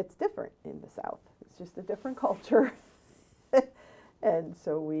 and it's different in the South. It's just a different culture. And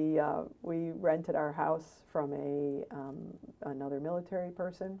so we rented our house from another military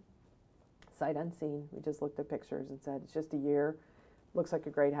person, sight unseen. We just looked at pictures and said, it's just a year, looks like a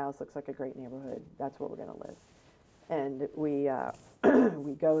great house, looks like a great neighborhood. That's where we're going to live. And we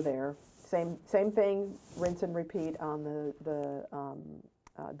we go there. Same thing, rinse and repeat on the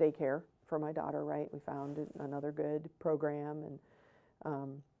daycare for my daughter. Right, we found another good program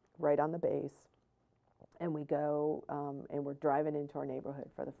and right on the base. And we go and we're driving into our neighborhood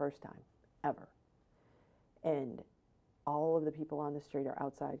for the first time ever. And all of the people on the street are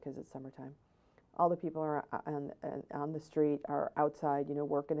outside because it's summertime. All the people are on the street are outside,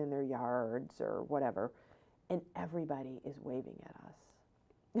 working in their yards or whatever. And everybody is waving at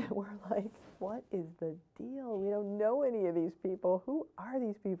us. We're like, what is the deal? We don't know any of these people. Who are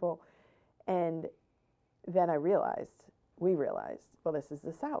these people? And then we realized, well, this is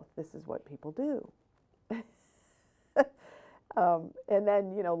the South. This is what people do. And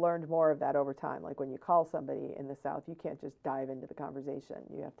then, learned more of that over time. Like when you call somebody in the South, you can't just dive into the conversation.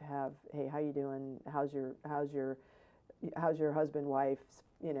 You have to have, hey, how you doing? How's your husband, wife,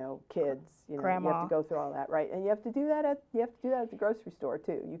 kids? Grandma. You have to go through all that, right? And you have to do that at the grocery store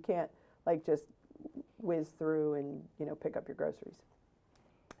too. You can't just whiz through and pick up your groceries.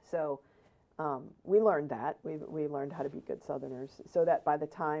 So we learned that. We learned how to be good Southerners, so that by the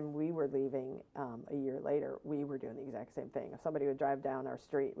time we were leaving a year later, we were doing the exact same thing. If somebody would drive down our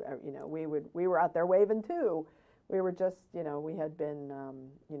street, we were out there waving too. We were just, we had been,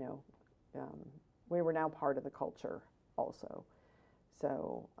 we were now part of the culture also.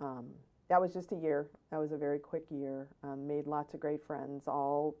 So that was just a year. That was a very quick year. Made lots of great friends,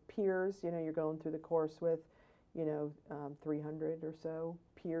 all peers. You know, you're going through the course with, 300 or so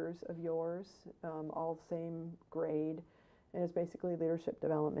peers of yours, all same grade. And it's basically leadership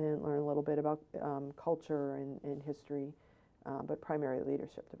development, learn a little bit about culture and history, but primarily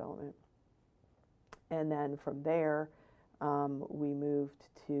leadership development. And then from there, we moved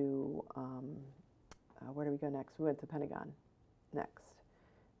to, where do we go next? We went to Pentagon next.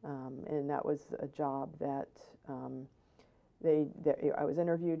 And that was a job that I was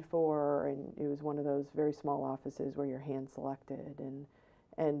interviewed for, and it was one of those very small offices where you're hand-selected,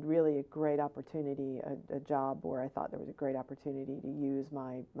 and really a great opportunity, a job where I thought there was a great opportunity to use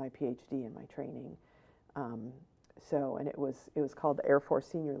my PhD and my training. And it was called the Air Force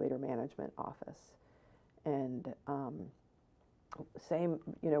Senior Leader Management Office. And same,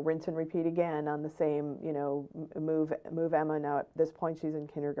 rinse and repeat again on the same, move Emma. Now at this point she's in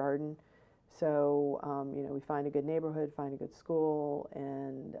kindergarten. So, we find a good neighborhood, find a good school,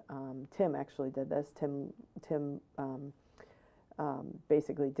 and Tim actually did this. Tim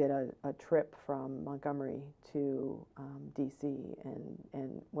basically did a trip from Montgomery to DC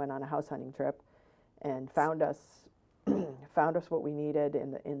and went on a house hunting trip and found us what we needed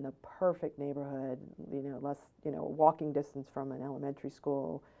in the perfect neighborhood, walking distance from an elementary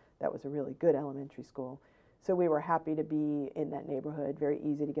school. That was a really good elementary school. So we were happy to be in that neighborhood, very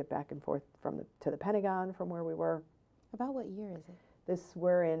easy to get back and forth to the Pentagon from where we were. About what year is it?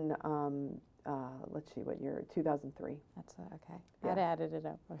 We're in, let's see, what year, 2003. That's okay. Yeah. I'd added it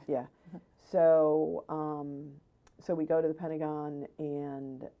up. Yeah. So we go to the Pentagon,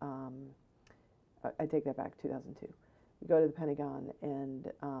 and I take that back, 2002. We go to the Pentagon,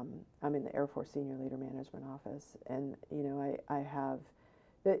 and I'm in the Air Force Senior Leader Management Office, and I have.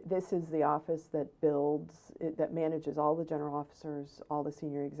 This is the office that that manages all the general officers, all the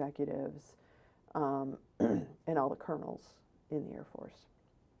senior executives, and all the colonels in the Air Force.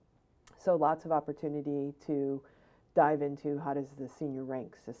 So lots of opportunity to dive into how does the senior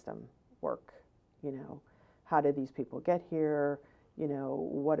rank system work? How did these people get here?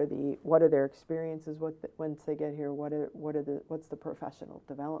 What are their experiences once they get here? What's the professional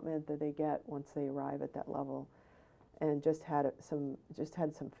development that they get once they arrive at that level? And just had some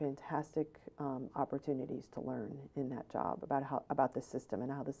fantastic opportunities to learn in that job about the system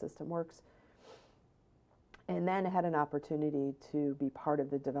and how the system works. And then I had an opportunity to be part of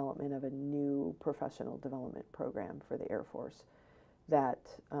the development of a new professional development program for the Air Force. That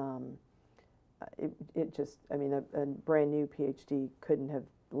a brand new PhD couldn't have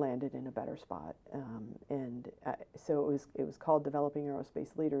landed in a better spot. So it was called Developing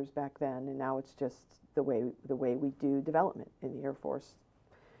Aerospace Leaders back then, and now it's just the way we do development in the Air Force.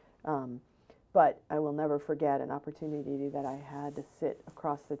 But I will never forget an opportunity that I had to sit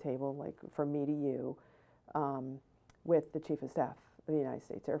across the table, like from me to you, with the Chief of Staff of the United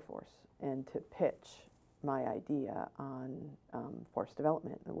States Air Force, and to pitch my idea on force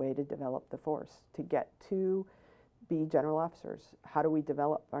development, a way to develop the force, to get to be general officers. How do we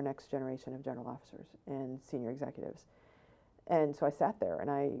develop our next generation of general officers and senior executives? And so I sat there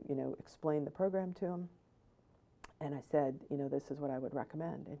and I, explained the program to him, and I said, this is what I would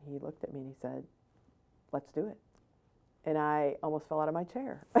recommend. And he looked at me and he said, let's do it. And I almost fell out of my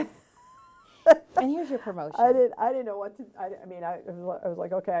chair. And here's your promotion. I didn't know what to. I was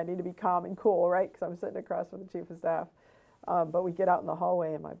like, okay, I need to be calm and cool, right? Because I'm sitting across from the Chief of Staff. But we get out in the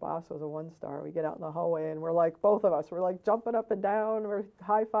hallway, and my boss was a one-star. We get out in the hallway, and we're like, both of us, we're like jumping up and down, we're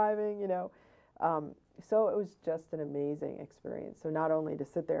high-fiving, So it was just an amazing experience. So not only to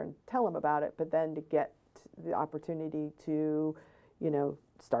sit there and tell him about it, but then to get the opportunity to,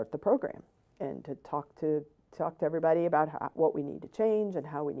 start the program and to talk to everybody about what we need to change and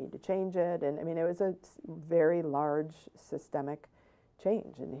how we need to change it. And it was a very large systemic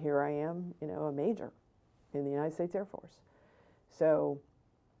change. And here I am, a major in the United States Air Force. So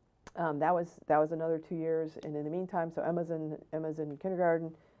that was another 2 years. And in the meantime, so Emma's in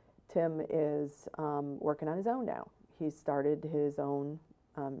kindergarten. Tim is working on his own now. He's started his own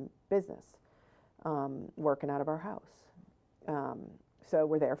business, working out of our house. So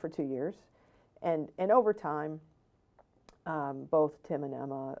we're there for 2 years. And over time, both Tim and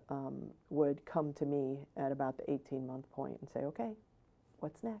Emma would come to me at about the 18-month point and say, okay,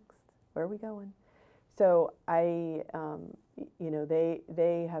 what's next? Where are we going? So they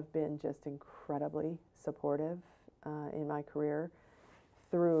have been just incredibly supportive in my career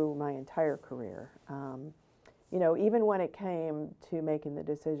through my entire career. Even when it came to making the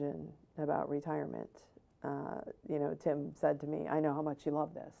decision about retirement, Tim said to me, I know how much you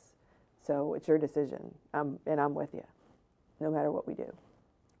love this. So it's your decision, and I'm with you, no matter what we do.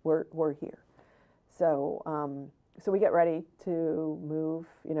 we're here. So so we get ready to move.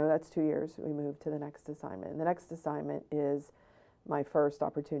 You know, that's 2 years. We move to the next assignment, and the next assignment is my first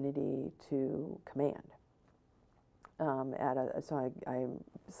opportunity to command. So I'm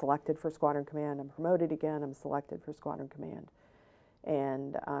selected for squadron command. I'm promoted again. I'm selected for squadron command,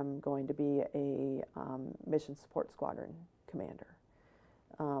 and I'm going to be a mission support squadron commander,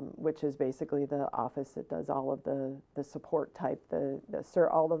 which is basically the office that does all of the support type,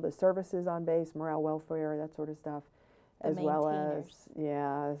 all of the services on base, morale, welfare, that sort of stuff, as well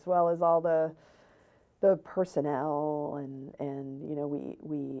as all the personnel and you know,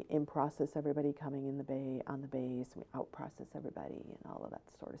 we in-process everybody coming in on the base, we out-process everybody and all of that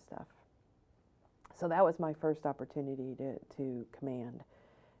sort of stuff. So that was my first opportunity to command,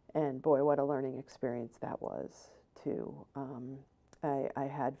 and boy, what a learning experience that was too. I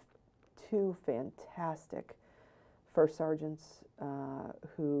had two fantastic first sergeants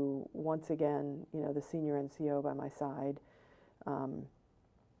who, once again, you know, the senior NCO by my side,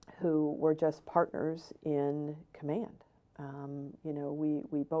 who were just partners in command. You know,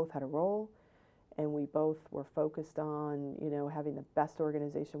 we both had a role, and we both were focused on, you know, having the best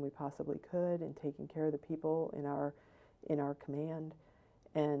organization we possibly could and taking care of the people in our command.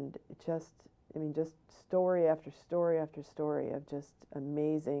 And just, I mean, just story after story after story of just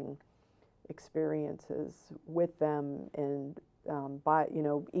amazing experiences with them, and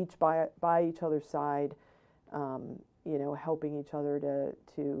each by each other's side, you know, helping each other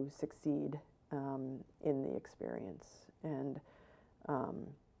to succeed in the experience. And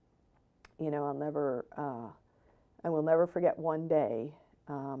you know, I will never forget one day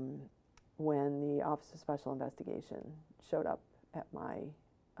when the Office of Special Investigation showed up at my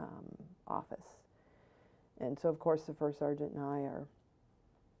office. And so, of course, the first sergeant and I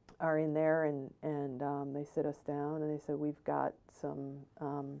are in there, and they sit us down, and they said, we've got some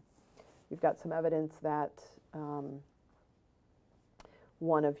evidence that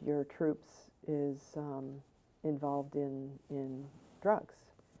one of your troops is involved in drugs.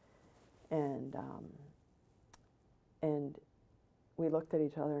 And we looked at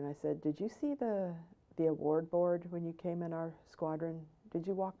each other, and I said, did you see the award board when you came in our squadron? Did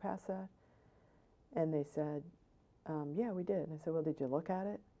you walk past that? And they said, yeah, we did. And I said, well, did you look at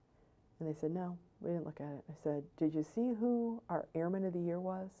it? And they said, no, we didn't look at it. I said, did you see who our Airman of the Year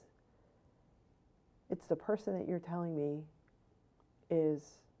was? It's the person that you're telling me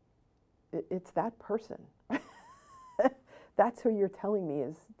it's that person. That's who you're telling me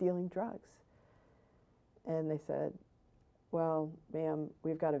is dealing drugs. And they said, well, ma'am,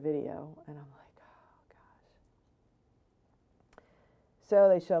 we've got a video. And I'm like, oh, gosh. So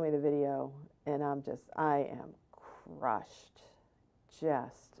they show me the video, and I am crushed,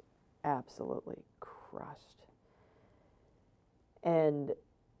 just absolutely crushed. And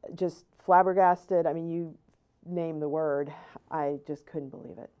just flabbergasted. I mean, you name the word, I just couldn't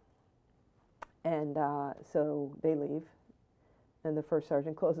believe it. And so they leave, and the first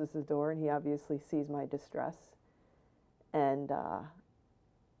sergeant closes the door, and he obviously sees my distress. And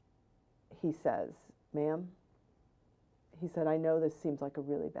he says, ma'am, he said, I know this seems like a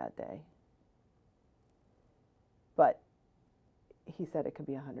really bad day, but he said it could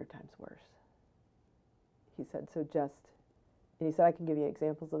be 100 times worse. He said, and he said, I can give you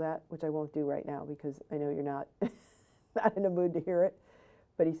examples of that, which I won't do right now because I know you're not, not in a mood to hear it.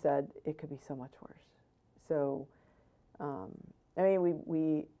 But he said, it could be so much worse. So, I mean,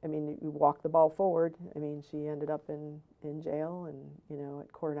 we walked the ball forward. I mean, she ended up in jail, and, you know,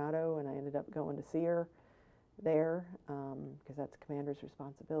 at Coronado, and I ended up going to see her there because that's commander's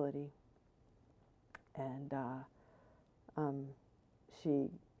responsibility. And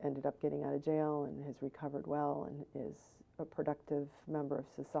she ended up getting out of jail and has recovered well and is a productive member of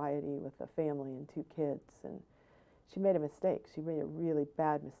society with a family and 2 kids. And she made a mistake. She made a really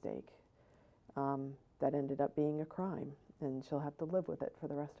bad mistake that ended up being a crime, and she'll have to live with it for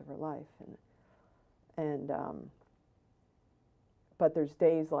the rest of her life. But there's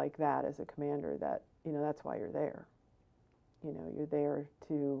days like that as a commander that, you know, that's why you're there. You know, you're there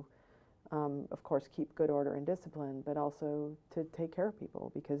to, of course, keep good order and discipline, but also to take care of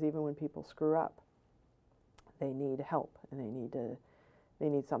people, because even when people screw up, they need help, and they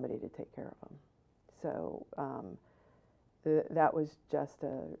need somebody to take care of them. So that was just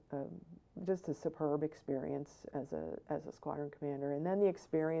a superb experience as a squadron commander. And then the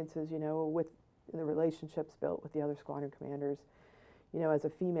experiences, you know, with the relationships built with the other squadron commanders. You know, as a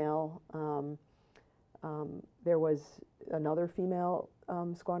female, there was another female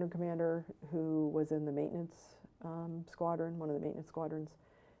squadron commander who was in the maintenance squadron, one of the maintenance squadrons.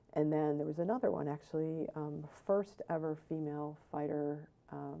 And then there was another one, actually, first ever female fighter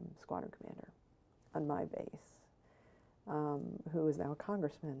squadron commander on my base, who is now a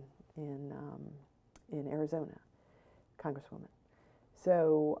congressman in Arizona, congresswoman.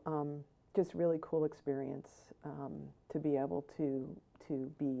 So just really cool experience to be able to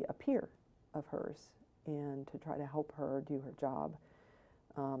be a peer of hers and to try to help her do her job,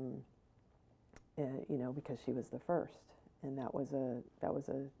 you know, because she was the first, and that was a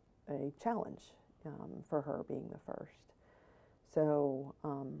challenge for her being the first. So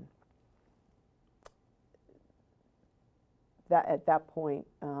that at that point,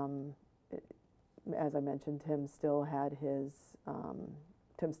 as I mentioned, Tim still had his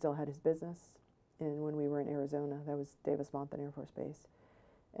business, and when we were in Arizona, that was Davis-Monthan Air Force Base,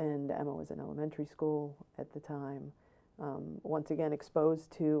 and Emma was in elementary school at the time. Once again,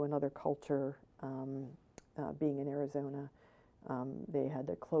 exposed to another culture, being in Arizona. They had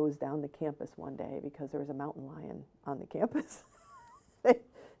to close down the campus one day because there was a mountain lion on the campus.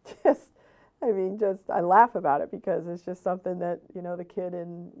 I laugh about it because it's just something that, you know, the kid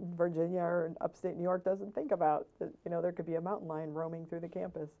in Virginia or in upstate New York doesn't think about, that, you know, there could be a mountain lion roaming through the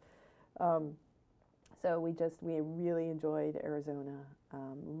campus. So we really enjoyed Arizona,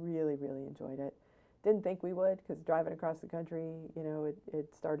 really enjoyed it. Didn't think we would, because driving across the country, you know,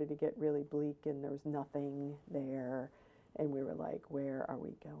 it started to get really bleak and there was nothing there. And we were like, where are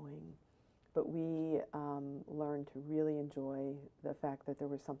we going? But we learned to really enjoy the fact that there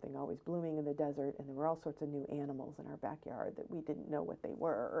was something always blooming in the desert, and there were all sorts of new animals in our backyard that we didn't know what they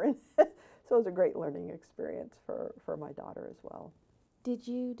were. So it was a great learning experience for my daughter as well. Did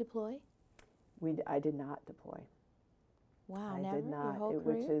you deploy? I did not deploy. Wow, I never? did not, Your whole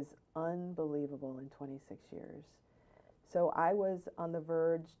career? which is unbelievable in 26 years. So I was on the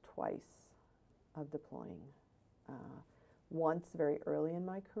verge twice of deploying. Once very early in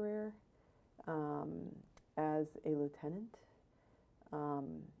my career as a lieutenant,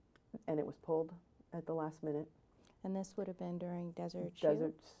 and it was pulled at the last minute. And this would have been during Desert Shield?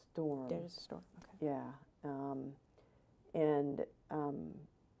 Desert Storm. Desert Storm, okay. Yeah.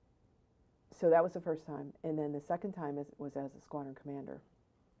 So that was the first time. And then the second time was as a squadron commander.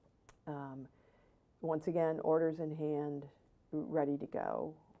 Once again, orders in hand, ready to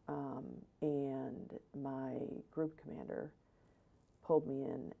go. And my group commander pulled me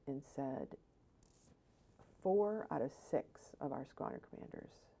in and said, 4 out of 6 of our squadron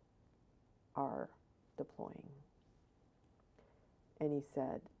commanders are deploying. And he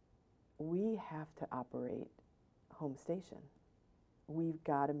said, we have to operate home station. We've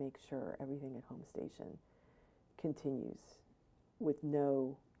got to make sure everything at home station continues with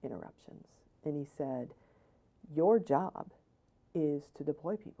no interruptions. And he said, your job is to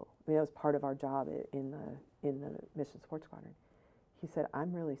deploy people. I mean, that was part of our job in the Mission Support Squadron. He said,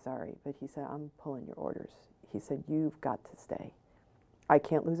 I'm really sorry, but he said, I'm pulling your orders. He said, you've got to stay. I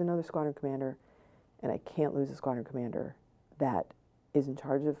can't lose another squadron commander, and I can't lose a squadron commander that is in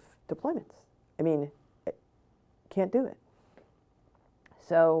charge of deployments. I mean, can't do it.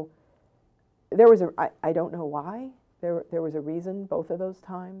 So there was I don't know why. There was a reason both of those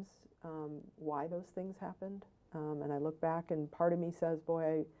times why those things happened. And I look back and part of me says,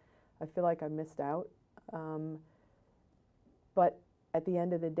 boy, I feel like I missed out. But at the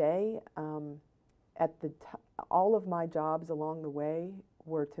end of the day, all of my jobs along the way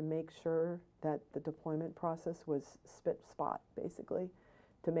were to make sure that the deployment process was spot, basically,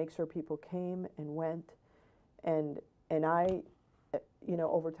 to make sure people came and went. And I, you know,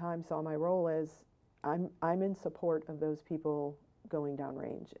 over time saw my role as I'm in support of those people going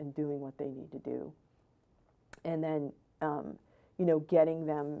downrange and doing what they need to do. And then, you know, getting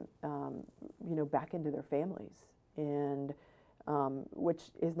them, you know, back into their families, and which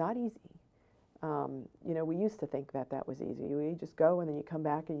is not easy. You know, we used to think that that was easy. We just go and then you come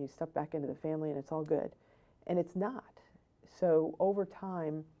back and you step back into the family and it's all good. And it's not. So over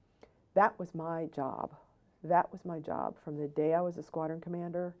time, that was my job. That was my job from the day I was a squadron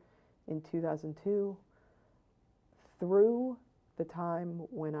commander in 2002 through the time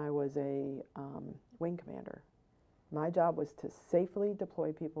when I was a wing commander. My job was to safely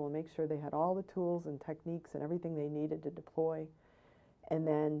deploy people and make sure they had all the tools and techniques and everything they needed to deploy, and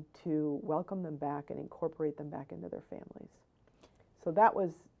then to welcome them back and incorporate them back into their families. So that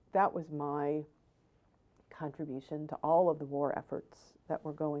was my contribution to all of the war efforts that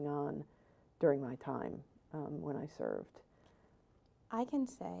were going on during my time when I served. I can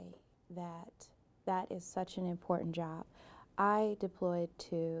say that that is such an important job. I deployed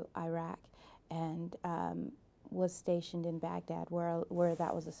to Iraq and was stationed in Baghdad, where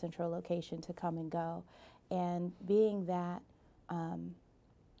that was a central location to come and go. And being that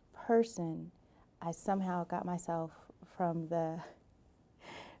person, I somehow got myself from the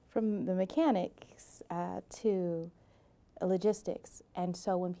from the mechanics to logistics. And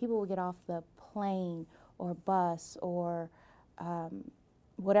so when people would get off the plane or bus or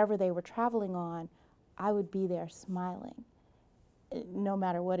whatever they were traveling on, I would be there smiling, no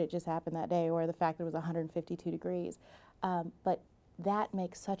matter what had just happened that day or the fact that it was 152 degrees. But that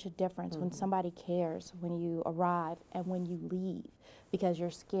makes such a difference when somebody cares when you arrive and when you leave, because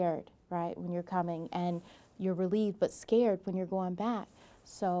you're scared, right, when you're coming, and you're relieved but scared when you're going back.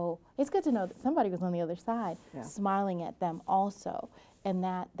 So it's good to know that somebody was on the other side smiling at them also. And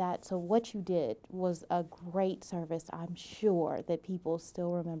so what you did was a great service, I'm sure, that people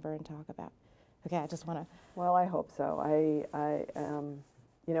still remember and talk about. Okay, I just want to. Well, I hope so.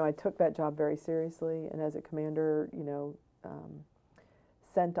 You know, I took that job very seriously, and as a commander, you know,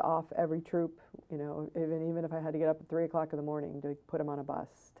 sent off every troop, you know, even if I had to get up at 3 o'clock in the morning to put them on a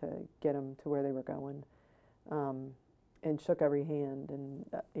bus to get them to where they were going, and shook every hand and,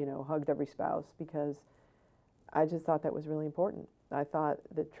 you know, hugged every spouse, because I just thought that was really important. I thought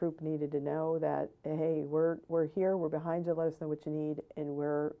the troop needed to know that, hey, we're here, we're behind you, let us know what you need, and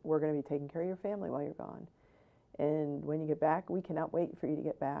we're going to be taking care of your family while you're gone. And when you get back, we cannot wait for you to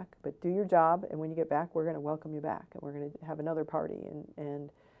get back, but do your job, and when you get back, we're going to welcome you back, and we're going to have another party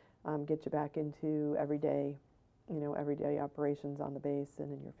and get you back into everyday operations on the base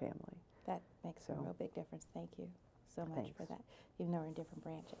and in your family. That makes a real big difference. Thank you so much Thanks. for that, even though we're in different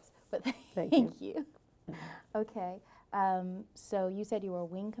branches. But Thank you. Okay, so you said you were a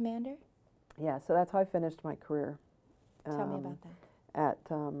wing commander? Yeah, so that's how I finished my career. Tell me about that. At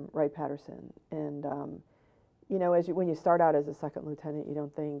Wright-Patterson. And, you know, when you start out as a second lieutenant, you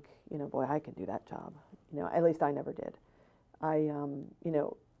don't think, you know, boy, I can do that job. You know, at least I never did. You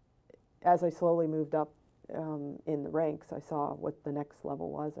know, as I slowly moved up in the ranks, I saw what the next level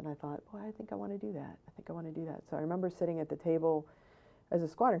was, and I thought, boy, I think I want to do that. I think I want to do that. So I remember sitting at the table as a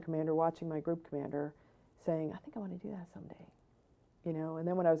squadron commander, watching my group commander, saying, I think I want to do that someday. You know, and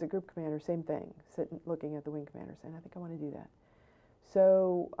then when I was a group commander, same thing, looking at the wing commander, saying, I think I want to do that.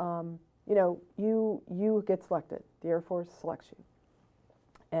 So, you know, you get selected. The Air Force selects you.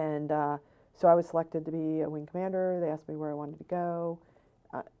 And so I was selected to be a wing commander. They asked me where I wanted to go.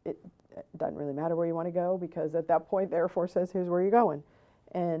 It doesn't really matter where you want to go, because at that point the Air Force says, here's where you're going.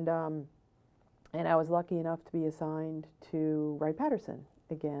 And I was lucky enough to be assigned to Wright-Patterson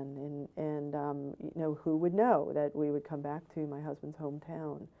again. And you know, who would know that we would come back to my husband's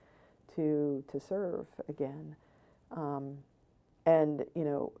hometown to serve again. And, you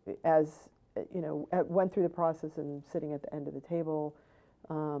know, as, you know, went through the process and sitting at the end of the table,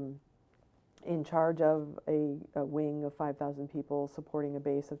 in charge of a wing of 5,000 people supporting a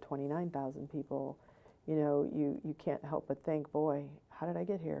base of 29,000 people, you know, you can't help but think, boy, how did I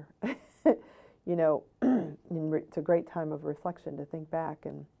get here? You know, it's a great time of reflection to think back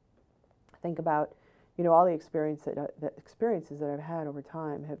and think about, you know, all the experiences that I've had over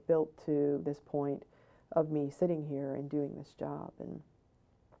time have built to this point of me sitting here and doing this job.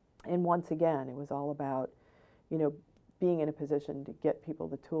 And once again, it was all about, you know, being in a position to get people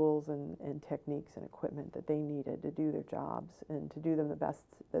the tools and techniques and equipment that they needed to do their jobs and to do them the best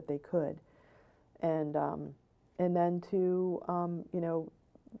that they could. And then to, you know,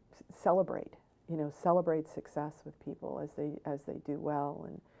 celebrate success with people as they do well,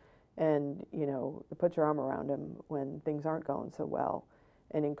 and you know, put your arm around them when things aren't going so well,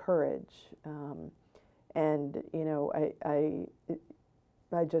 and encourage. And you know, I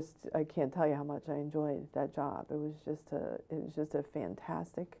can't tell you how much I enjoyed that job. It was just a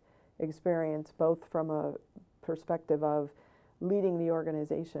fantastic experience, both from a perspective of leading the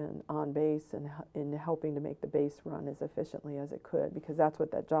organization on base and in helping to make the base run as efficiently as it could, because that's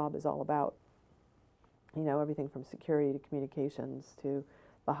what that job is all about. You know, everything from security to communications to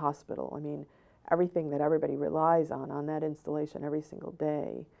the hospital. I mean, everything that everybody relies on that installation every single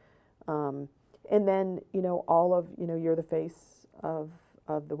day. And then, you know, you're the face of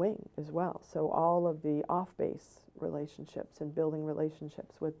the wing as well. So all of the off-base relationships and building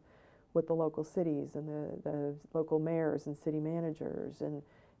relationships with the local cities and the local mayors and city managers and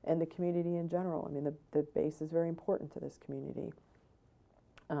the community in general. I mean, the base is very important to this community.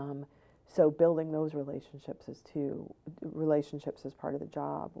 So building those relationships as part of the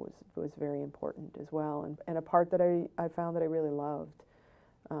job was very important as well, and a part that I found that I really loved.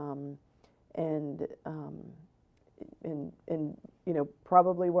 And you know,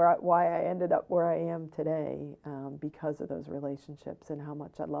 probably why I ended up where I am today, because of those relationships and how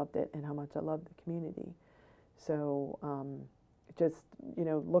much I loved it and how much I loved the community. So just, you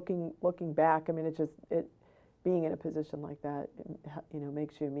know, looking back, I mean, being in a position like that, you know,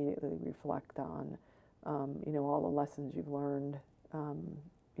 makes you immediately reflect on, you know, all the lessons you've learned,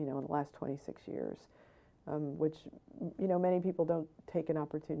 in the last 26 years, which, many people don't take an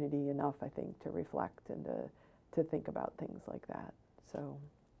opportunity enough, I think, to reflect and to think about things like that. So.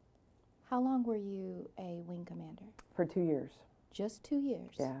 How long were you a wing commander? For 2 years. Just 2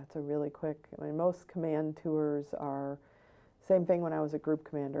 years? Yeah, it's a really quick, most command tours are, same thing when I was a group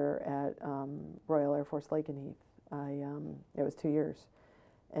commander at Royal Air Force Lakenheath. It was 2 years,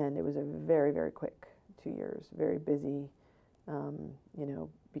 and it was a very, very quick 2 years, very busy,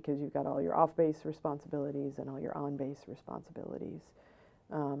 because you've got all your off-base responsibilities and all your on-base responsibilities.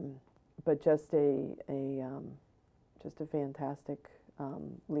 But just a fantastic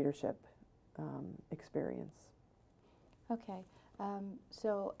leadership experience. Okay.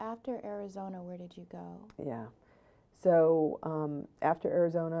 So after Arizona, where did you go? Yeah. So after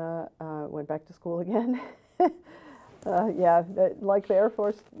Arizona, went back to school again. Like the Air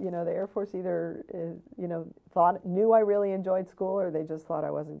Force, the Air Force either, knew I really enjoyed school, or they just thought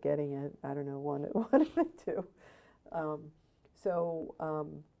I wasn't getting it. I don't know, one of the two.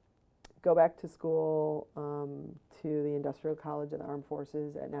 Go back to school to the Industrial College of the Armed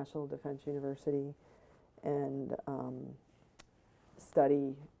Forces at National Defense University, and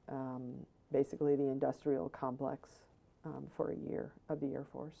study basically the industrial complex for a year of the Air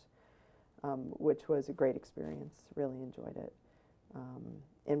Force, which was a great experience. Really enjoyed it.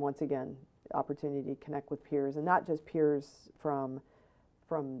 And once again, opportunity to connect with peers, and not just peers from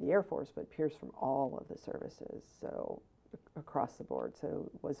the Air Force, but peers from all of the services, so across the board. So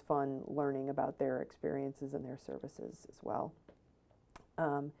it was fun learning about their experiences and their services as well.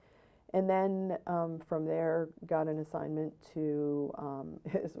 And then from there, got an assignment to,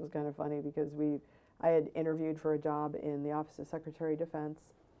 this was kind of funny because I had interviewed for a job in the Office of Secretary of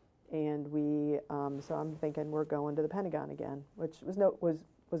Defense, and so I'm thinking we're going to the Pentagon again, which was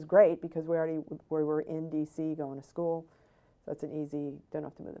great because we were in D.C. going to school. So that's an easy, don't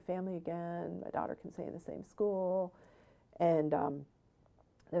have to move the family again. My daughter can stay in the same school. And then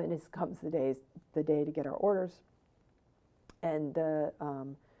it comes the day to get our orders, and the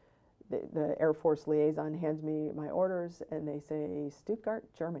Air Force liaison hands me my orders, and they say Stuttgart,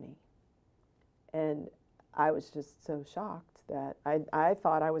 Germany. And I was just so shocked that I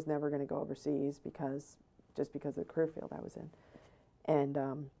thought I was never going to go overseas because of the career field I was in. And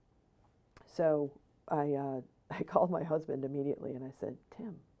so I called my husband immediately, and I said,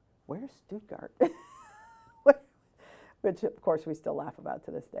 Tim, where's Stuttgart? Which, of course, we still laugh about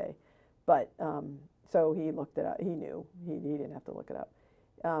to this day. But so he looked it up. He knew. He didn't have to look it up.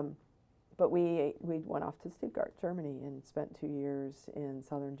 But we went off to Stuttgart, Germany, and spent 2 years in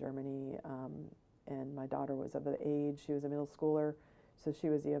southern Germany. And my daughter was of the age, she was a middle schooler, so she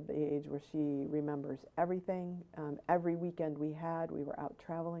was of the age where she remembers everything. Every weekend we were out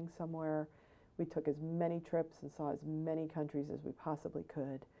traveling somewhere. We took as many trips and saw as many countries as we possibly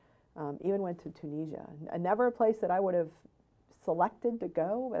could. Even went to Tunisia. Never a place that I would have selected to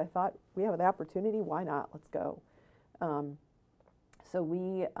go, but I thought, we have the opportunity, why not? Let's go. So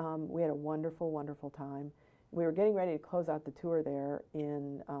we had a wonderful, wonderful time. We were getting ready to close out the tour there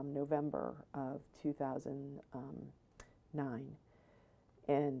in November of 2009.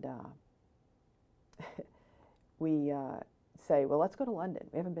 And we say, well, let's go to London.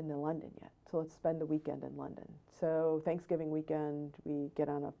 We haven't been to London yet, so let's spend the weekend in London. So Thanksgiving weekend, we get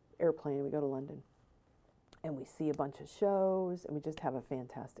on an airplane and we go to London. And we see a bunch of shows, and we just have a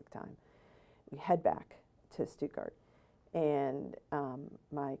fantastic time. We head back to Stuttgart. And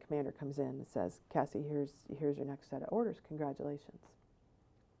my commander comes in and says, Cassie, here's your next set of orders. Congratulations.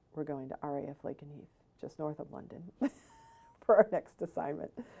 We're going to RAF Lakenheath, just north of London, for our next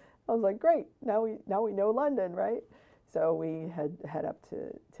assignment. I was like, great, now we know London, right? So we head up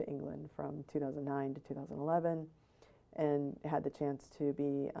to England from 2009 to 2011, and had the chance to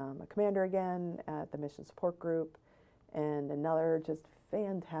be a commander again at the Mission Support Group, and another just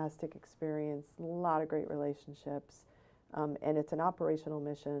fantastic experience, a lot of great relationships. And it's an operational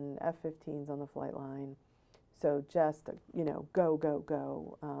mission, F-15s on the flight line. So just a, go, go,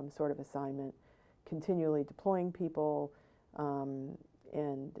 go sort of assignment, continually deploying people and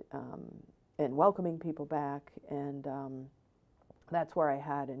welcoming people back. And that's where I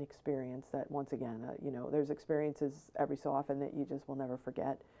had an experience that, once again, there's experiences every so often that you just will never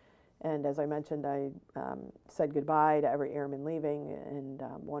forget. And as I mentioned, I said goodbye to every airman leaving. And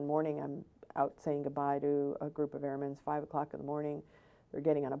one morning I'm out saying goodbye to a group of airmen. It's 5 o'clock in the morning. They're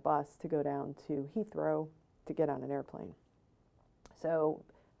getting on a bus to go down to Heathrow to get on an airplane. So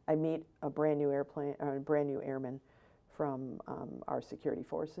I meet a brand new airman from our security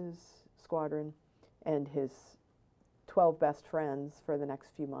forces squadron, and his 12 best friends for the next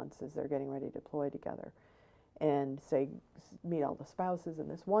few months as they're getting ready to deploy together. and say, meet all the spouses. And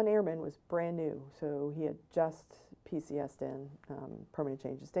this one airman was brand new, so he had just PCS'd in, permanent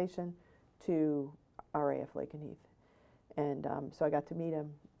change of station, to RAF Lake and Heath. And so I got to meet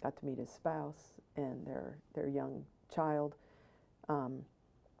him, got to meet his spouse and their young child,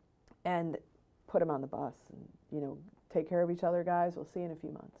 and put him on the bus and, you know, take care of each other, guys. We'll see you in a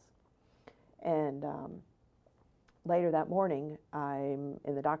few months. And later that morning, I'm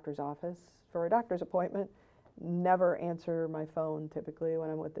in the doctor's office for a doctor's appointment. Never answer my phone typically when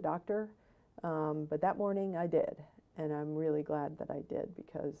I'm with the doctor, but that morning I did. And I'm really glad that I did,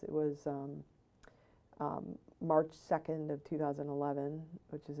 because it was March 2nd of 2011,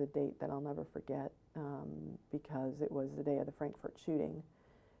 which is a date that I'll never forget, because it was the day of the Frankfurt shooting.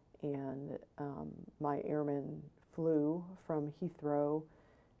 And my airman flew from Heathrow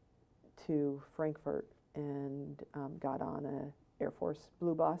to Frankfurt and got on a Air Force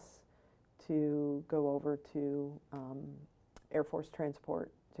Blue bus to go over to Air Force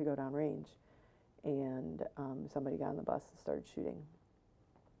transport to go downrange. And somebody got on the bus and started shooting.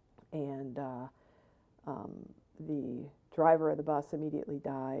 And the driver of the bus immediately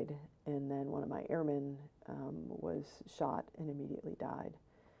died, and then one of my airmen was shot and immediately died.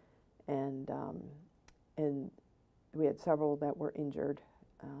 And we had several that were injured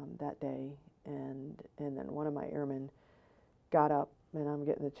that day, and then one of my airmen got up, and I'm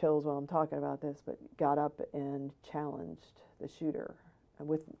getting the chills while I'm talking about this, but got up and challenged the shooter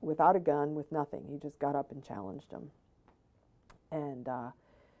without a gun, with nothing. He just got up and challenged him, and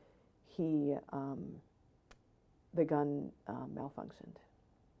the gun malfunctioned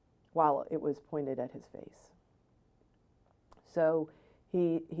while it was pointed at his face. So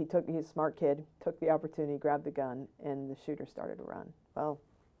he's a smart kid, took the opportunity, grabbed the gun, and the shooter started to run. Well,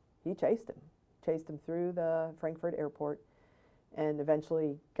 he chased him through the Frankfurt airport, and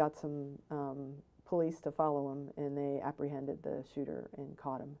eventually got some police to follow him, and they apprehended the shooter and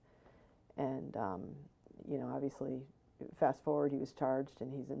caught him. And you know, obviously, fast forward, he was charged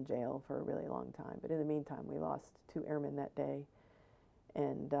and he's in jail for a really long time. But in the meantime, we lost 2 airmen that day,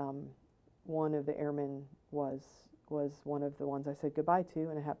 and one of the airmen was one of the ones I said goodbye to,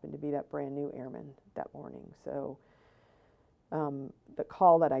 and it happened to be that brand new airman that morning. So the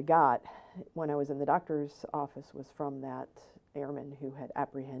call that I got when I was in the doctor's office was from that airman who had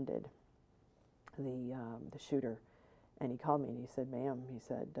apprehended the shooter. And he called me and he said, "Ma'am," he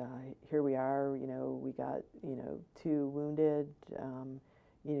said, "here we are, you know, we got, you know, 2 wounded,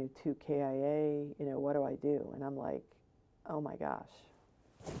 you know, 2 KIA, you know, what do I do?" And I'm like, oh my gosh,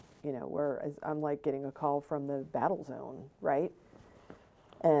 you know, I'm like getting a call from the battle zone, right?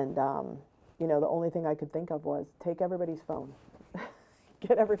 And, you know, the only thing I could think of was take everybody's phone,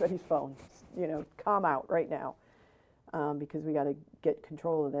 get everybody's phone, you know, calm out right now, because we got to get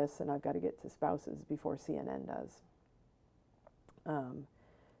control of this, and I've got to get to spouses before CNN does.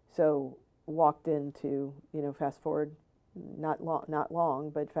 So walked into, you know, fast forward, not long,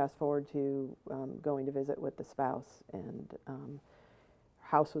 but fast forward to going to visit with the spouse, and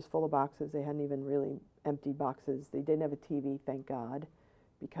house was full of boxes. They hadn't even really emptied boxes. They didn't have a TV, thank God,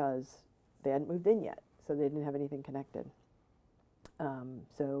 because they hadn't moved in yet, so they didn't have anything connected.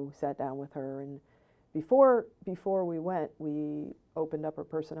 So sat down with her, and before we went, we opened up her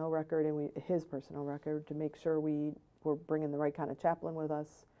personnel record and his personnel record to make sure we were bringing the right kind of chaplain with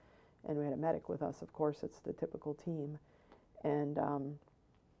us, and we had a medic with us. Of course, it's the typical team, and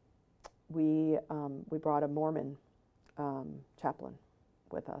we brought a Mormon chaplain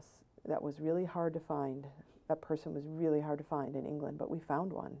with us. That was really hard to find. That person was really hard to find in England, but we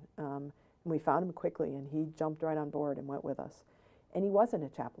found one, and we found him quickly, and he jumped right on board and went with us. And he wasn't a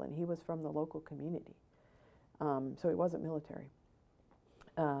chaplain. He was from the local community, so he wasn't military.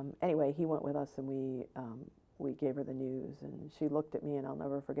 Anyway, he went with us, and we gave her the news, and she looked at me, and I'll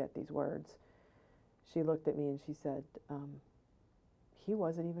never forget these words. She looked at me and she said, "He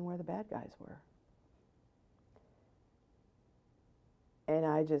wasn't even where the bad guys were." And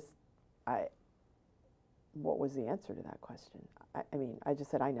what was the answer to that question? I mean, I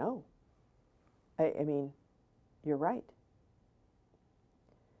just said, I know. I mean, you're right.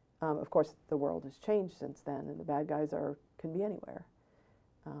 Of course, the world has changed since then, and the bad guys can be anywhere.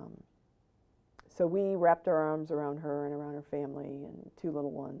 So we wrapped our arms around her and around her family and 2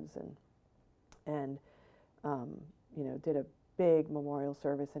 little ones, and you know, did a big memorial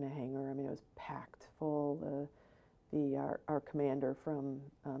service in a hangar. I mean, it was packed full. Our commander from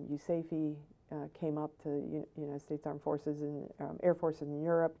USAFE came up to United States Armed Forces, and Air Forces in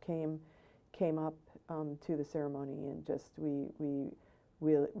Europe came up to the ceremony, and just we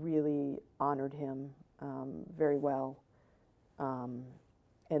really honored him very well.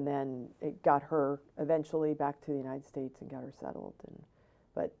 and then it got her eventually back to the United States and got her settled.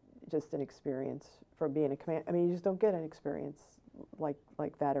 But just an experience from being a command. I mean, you just don't get an experience like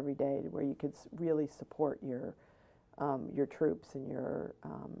that every day, where you could really support your troops and your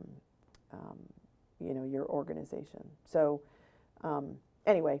your organization. So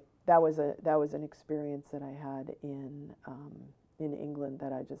anyway, that was an experience that I had in England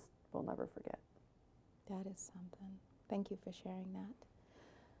that I just will never forget. That is something. Thank you for sharing that.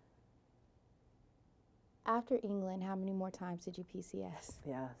 After England, how many more times did you PCS?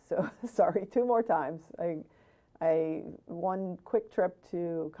 Yeah, so sorry, 2 more times. I one quick trip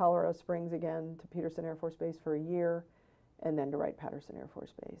to Colorado Springs again, to Peterson Air Force Base for a year, and then to Wright-Patterson Air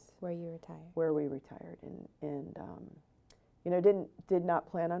Force Base. Where you retired? Where we retired, and did not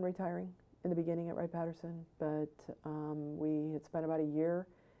plan on retiring in the beginning at Wright-Patterson, but we had spent about a year,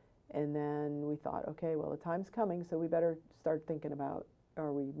 and then we thought, okay, well, the time's coming, so we better start thinking about,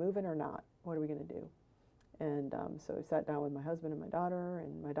 are we moving or not? What are we going to do? And so I sat down with my husband and my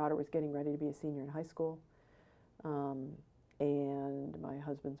daughter was getting ready to be a senior in high school. And my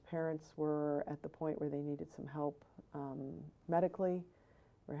husband's parents were at the point where they needed some help medically.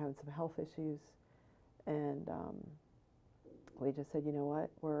 We're having some health issues. And we just said, you know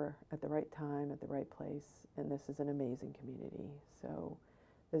what, we're at the right time, at the right place, and this is an amazing community. So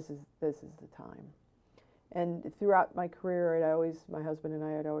this is the time. And throughout my career, my husband and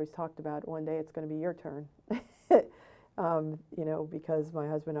I had always talked about, one day it's going to be your turn. Because my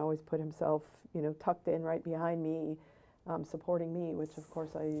husband always put himself, tucked in right behind me, supporting me, which of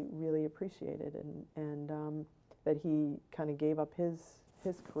course I really appreciated, and that he kind of gave up his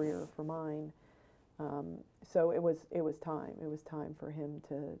career for mine. So it was time. It was time for him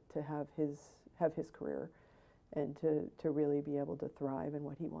to have his career, and to really be able to thrive in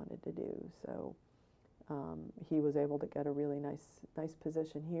what he wanted to do. So he was able to get a really nice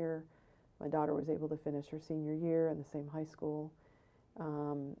position here. My daughter was able to finish her senior year in the same high school.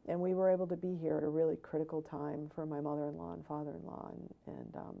 And we were able to be here at a really critical time for my mother-in-law and father-in-law.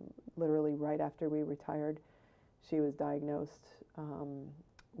 And literally right after we retired, she was diagnosed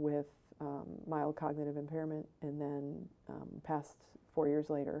with mild cognitive impairment, and then passed 4 years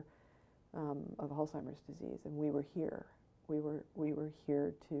later of Alzheimer's disease. And we were here. We were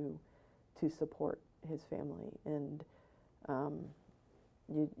here to support his family. And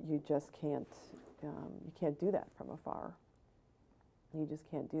you just can't do that from afar. You just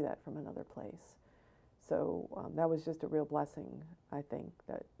can't do that from another place. So that was just a real blessing, I think,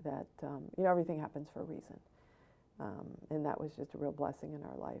 that everything happens for a reason. And that was just a real blessing in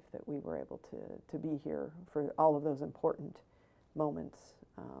our life, that we were able to be here for all of those important moments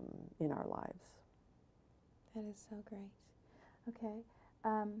in our lives. That is so great. Okay.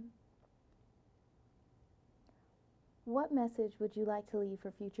 What message would you like to leave for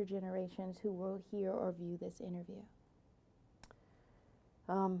future generations who will hear or view this interview?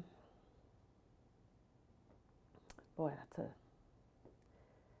 Boy, that's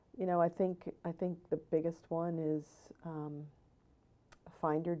I think the biggest one is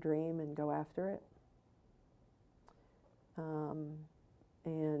find your dream and go after it.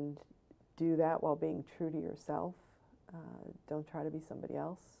 And do that while being true to yourself. Don't try to be somebody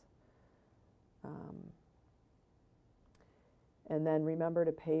else. And then remember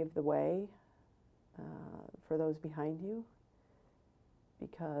to pave the way for those behind you,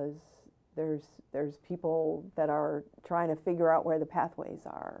 because there's people that are trying to figure out where the pathways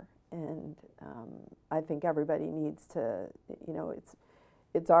are, and I think everybody needs to,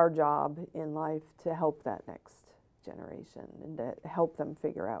 it's our job in life to help that next generation and to help them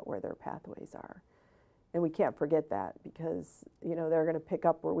figure out where their pathways are. And we can't forget that, because they're going to pick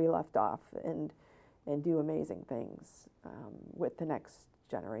up where we left off and do amazing things with the next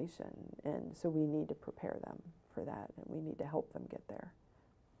generation. And so we need to prepare them for that, and we need to help them get there.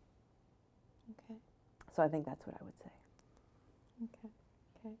 Okay. So I think that's what I would say. Okay.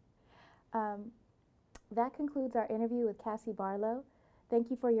 That concludes our interview with Cassie Barlow. Thank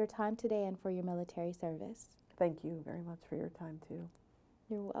you for your time today and for your military service. Thank you very much for your time, too.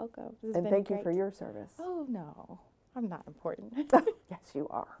 You're welcome. And thank you for your service. Oh, no. I'm not important. Yes, you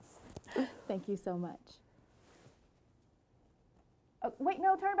are. Thank you so much. Oh, wait,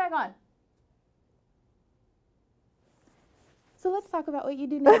 no, turn it back on. So let's talk about what you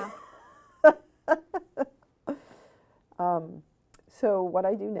do now. So what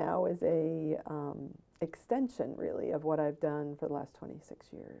I do now is a extension, really, of what I've done for the last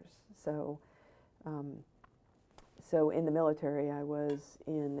 26 years. So, so in the military, I was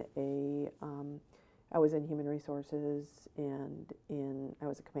in human resources, and I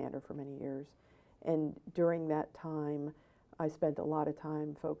was a commander for many years. And during that time, I spent a lot of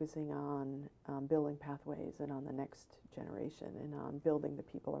time focusing on building pathways and on the next generation and on building the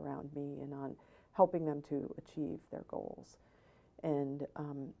people around me and on helping them to achieve their goals. And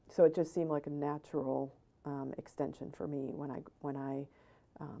so it just seemed like a natural extension for me when I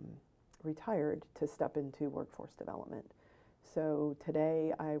retired to step into workforce development. So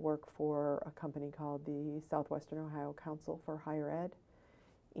today I work for a company called the Southwestern Ohio Council for Higher Ed,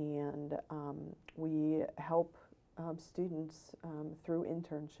 and we help students through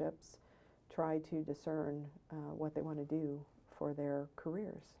internships try to discern what they want to do for their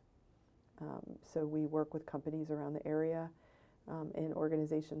careers. So we work with companies around the area and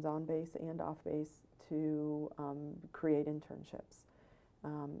organizations on base and off base to create internships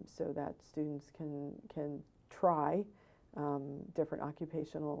so that students can try different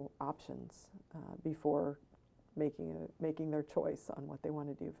occupational options before making their choice on what they want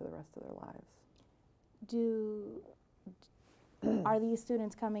to do for the rest of their lives. Are these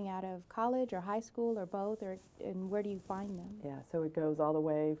students coming out of college or high school or both, and where do you find them? Yeah, so it goes all the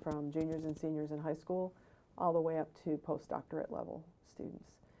way from juniors and seniors in high school all the way up to postdoctorate level students.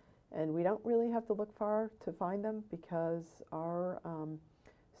 And we don't really have to look far to find them because our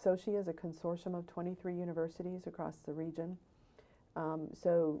SOCI is a consortium of 23 universities across the region.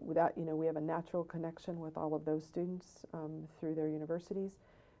 So without, we have a natural connection with all of those students through their universities.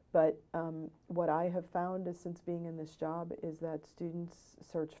 But what I have found is, since being in this job, is that students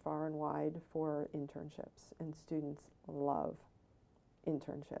search far and wide for internships, and students love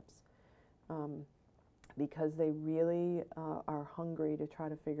internships because they really are hungry to try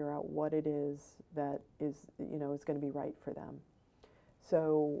to figure out what it is that is going to be right for them.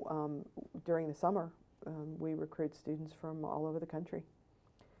 So during the summer, we recruit students from all over the country.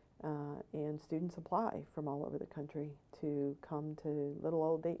 And students apply from all over the country to come to little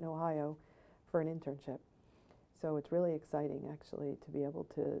old Dayton, Ohio for an internship. So it's really exciting, actually, to be able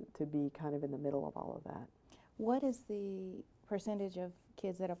to be kind of in the middle of all of that. What is the percentage of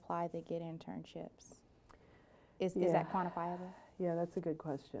kids that apply that get internships? Is that quantifiable? Yeah, that's a good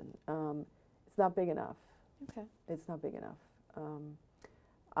question. It's not big enough. Okay. It's not big enough.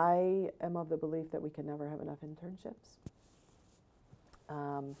 I am of the belief that we can never have enough internships.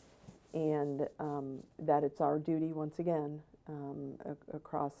 And that it's our duty, once again,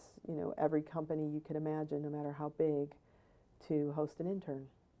 across every company you can imagine, no matter how big, to host an intern.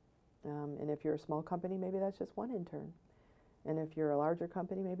 And if you're a small company, maybe that's just one intern. And if you're a larger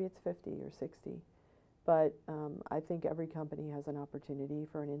company, maybe it's 50 or 60. But I think every company has an opportunity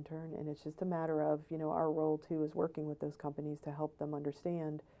for an intern, and it's just a matter of, our role too is working with those companies to help them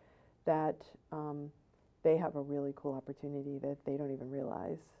understand that they have a really cool opportunity that they don't even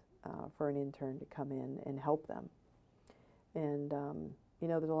realize for an intern to come in and help them. And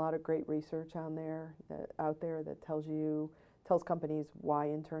there's a lot of great research out there that tells companies why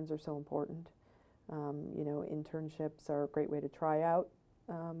interns are so important. Internships are a great way to try out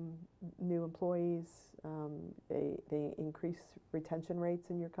new employees. They increase retention rates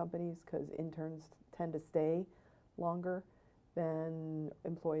in your companies because interns tend to stay longer than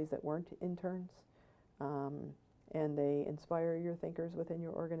employees that weren't interns. And they inspire your thinkers within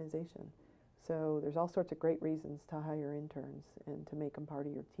your organization. So there's all sorts of great reasons to hire interns and to make them part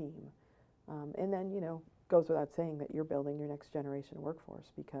of your team. And then, goes without saying that you're building your next generation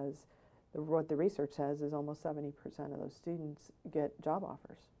workforce, because what the research says is almost 70% of those students get job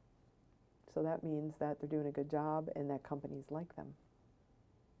offers. So that means that they're doing a good job and that companies like them.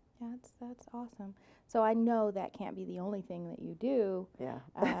 Yeah, that's awesome. So I know that can't be the only thing that you do.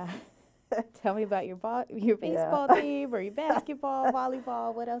 Yeah. Tell me about your baseball team or your basketball,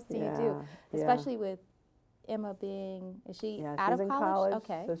 volleyball. What else do you do? Especially with Emma being, is she out of in college?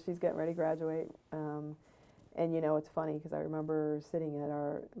 Okay. So she's getting ready to graduate. And it's funny because I remember sitting at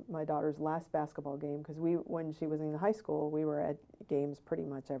my daughter's last basketball game, because when she was in high school, we were at games pretty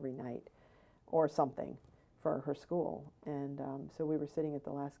much every night or something for her school. And so we were sitting at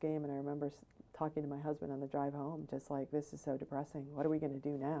the last game, and I remember talking to my husband on the drive home, just like, this is so depressing. What are we going to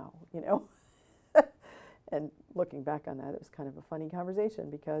do now? And looking back on that, it was kind of a funny conversation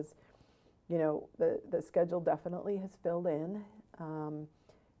because, the schedule definitely has filled in.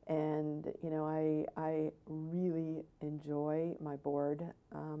 And I really enjoy my board,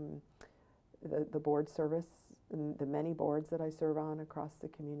 the board service, and the many boards that I serve on across the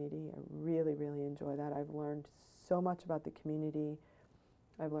community. I really, really enjoy that. I've learned so much about the community.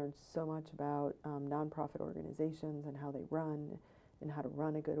 I've learned so much about nonprofit organizations and how they run and how to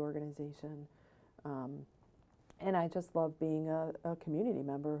run a good organization. And I just love being a community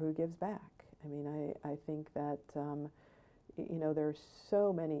member who gives back. I mean, I think that you know, there are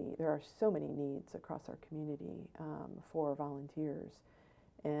so many needs across our community for volunteers.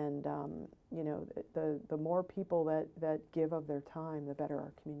 And you know, the more people that give of their time, the better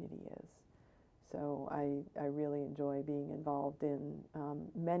our community is. So I really enjoy being involved in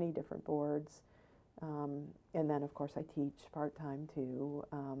many different boards. And then, of course, I teach part-time too,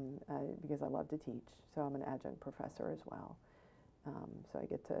 because I love to teach. So I'm an adjunct professor as well. So I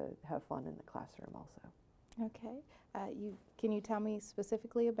get to have fun in the classroom also. Okay. Can you tell me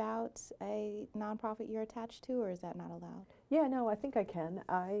specifically about a nonprofit you're attached to, or is that not allowed? Yeah, no, I think I can.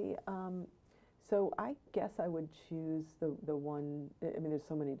 So I guess I would choose the one. I mean, there's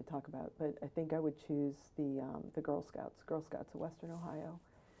so many to talk about, but I think I would choose the Girl Scouts of Western Ohio.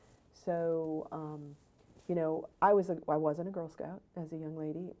 So, you know, I wasn't a Girl Scout as a young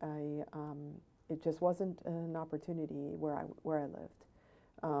lady. It just wasn't an opportunity where I lived.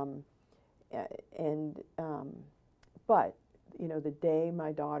 But you know, the day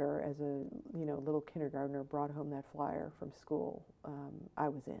my daughter, as a little kindergartner, brought home that flyer from school, I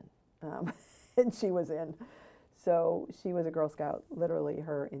was in, and she was in. So she was a Girl Scout literally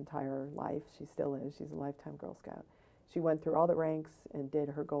her entire life. She still is. She's a lifetime Girl Scout. She went through all the ranks and did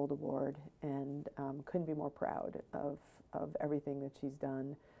her Gold Award, and couldn't be more proud of everything that she's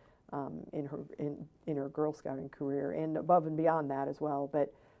done in her Girl Scouting career, and above and beyond that as well.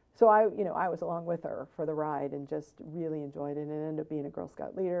 But so I was along with her for the ride and just really enjoyed it, and ended up being a Girl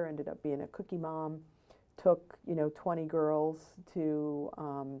Scout leader, ended up being a cookie mom, took 20 girls to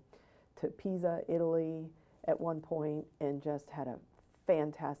Pisa, Italy at one point, and just had a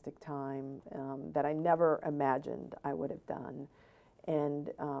fantastic time that I never imagined I would have done.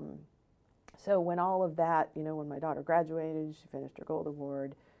 And so when all of that, when my daughter graduated, she finished her Gold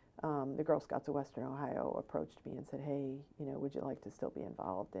Award, the Girl Scouts of Western Ohio approached me and said, hey, would you like to still be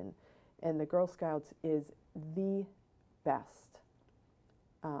involved? And the Girl Scouts is the best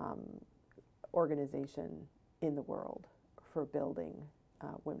organization in the world for building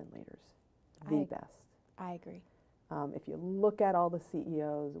women leaders. The best. I agree. If you look at all the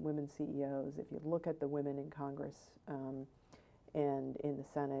CEOs, women CEOs, if you look at the women in Congress and in the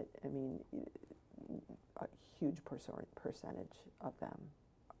Senate, I mean, a huge percentage of them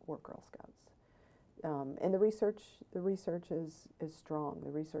were Girl Scouts. And the research is strong.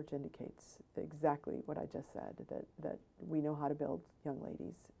 The research indicates exactly what I just said, that we know how to build young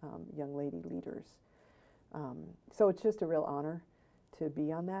ladies, young lady leaders. So it's just a real honor to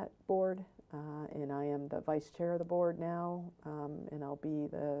be on that board. And I am the vice chair of the board now, and I'll be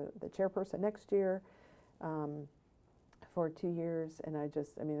the chairperson next year for 2 years. And I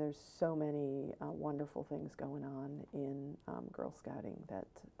mean, there's so many wonderful things going on in Girl Scouting that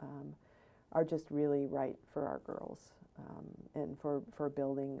are just really right for our girls and for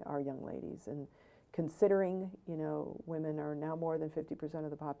building our young ladies. And considering, women are now more than 50%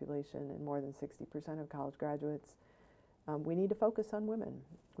 of the population and more than 60% of college graduates, we need to focus on women.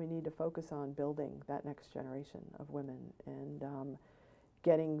 We need to focus on building that next generation of women and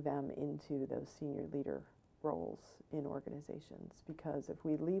getting them into those senior leader roles in organizations. Because if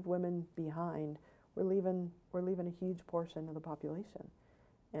we leave women behind, we're leaving a huge portion of the population,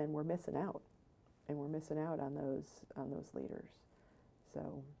 and we're missing out. And we're missing out on those leaders.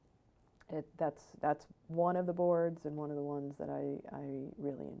 So that's one of the boards and one of the ones that I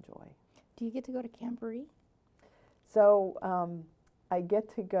really enjoy. Do you get to go to Camboree? So I get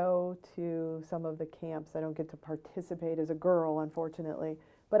to go to some of the camps. I don't get to participate as a girl, unfortunately,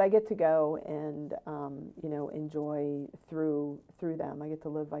 but I get to go and enjoy through them. I get to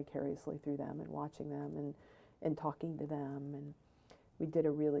live vicariously through them and watching them and talking to them. And we did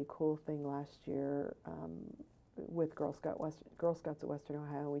a really cool thing last year with Girl Scouts of Western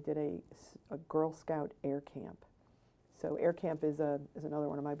Ohio. We did a Girl Scout air camp. So air camp is another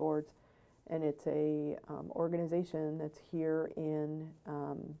one of my boards. And it's a organization that's here in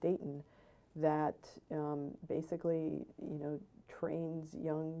Dayton that basically, trains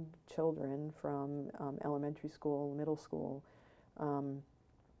young children from elementary school, middle school, on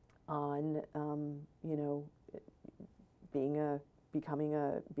becoming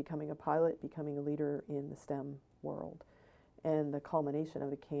a pilot, becoming a leader in the STEM world. And the culmination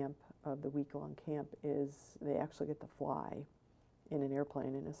of the camp, of the week-long camp, is they actually get to fly in an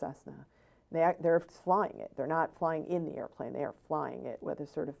airplane, in a Cessna. They're flying it. They're not flying in the airplane. They are flying it with a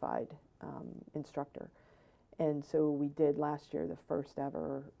certified instructor. And so we did last year the first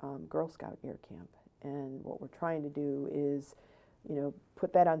ever Girl Scout air camp. And what we're trying to do is,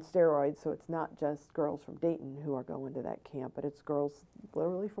 put that on steroids, so it's not just girls from Dayton who are going to that camp, but it's girls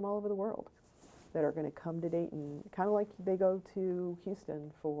literally from all over the world that are going to come to Dayton, kind of like they go to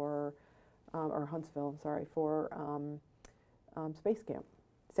Houston for, or Huntsville, I'm sorry, for space camp.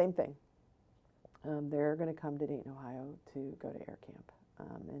 Same thing. They're going to come to Dayton, Ohio to go to air camp,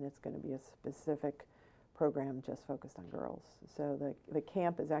 and it's going to be a specific program just focused on girls. So the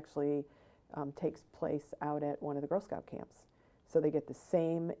camp is actually takes place out at one of the Girl Scout camps. So they get the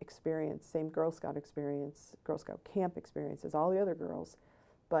same experience, same Girl Scout experience, Girl Scout camp experience as all the other girls,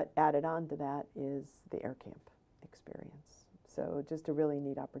 but added on to that is the air camp experience. So just a really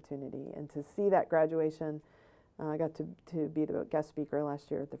neat opportunity. And to see that graduation, I got to be the guest speaker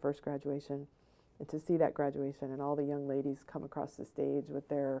last year at the first graduation, and to see that graduation and all the young ladies come across the stage with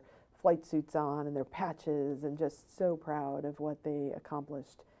their flight suits on and their patches and just so proud of what they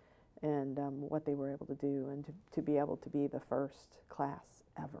accomplished and what they were able to do, and to be able to be the first class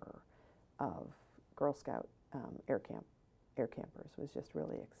ever of Girl Scout air campers was just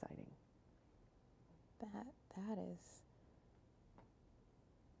really exciting. That is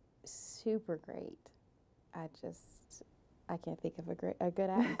super great. I can't think of a good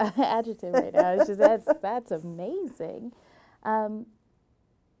adjective right now. It's just that's amazing.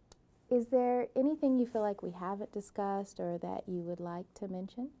 Is there anything you feel like we haven't discussed or that you would like to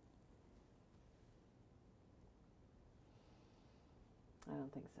mention? I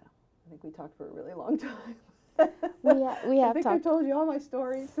don't think so. I think we talked for a really long time. We have I think I told you all my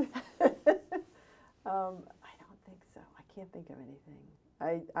stories. I don't think so. I can't think of anything.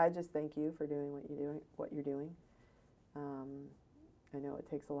 I just thank you for doing what you're doing. I know it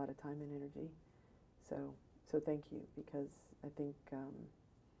takes a lot of time and energy, so thank you, because I think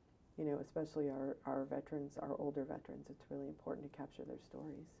you know, especially our veterans, our older veterans, it's really important to capture their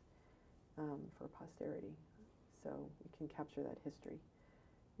stories for posterity, so we can capture that history,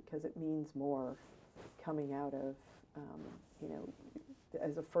 because it means more coming out of you know,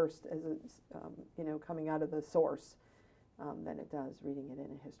 you know, coming out of the source than it does reading it in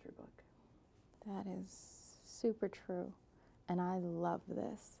a history book. That is super true, and I love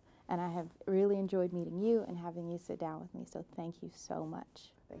this, and I have really enjoyed meeting you and having you sit down with me, so thank you so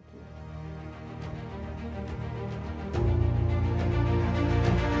much. Thank you.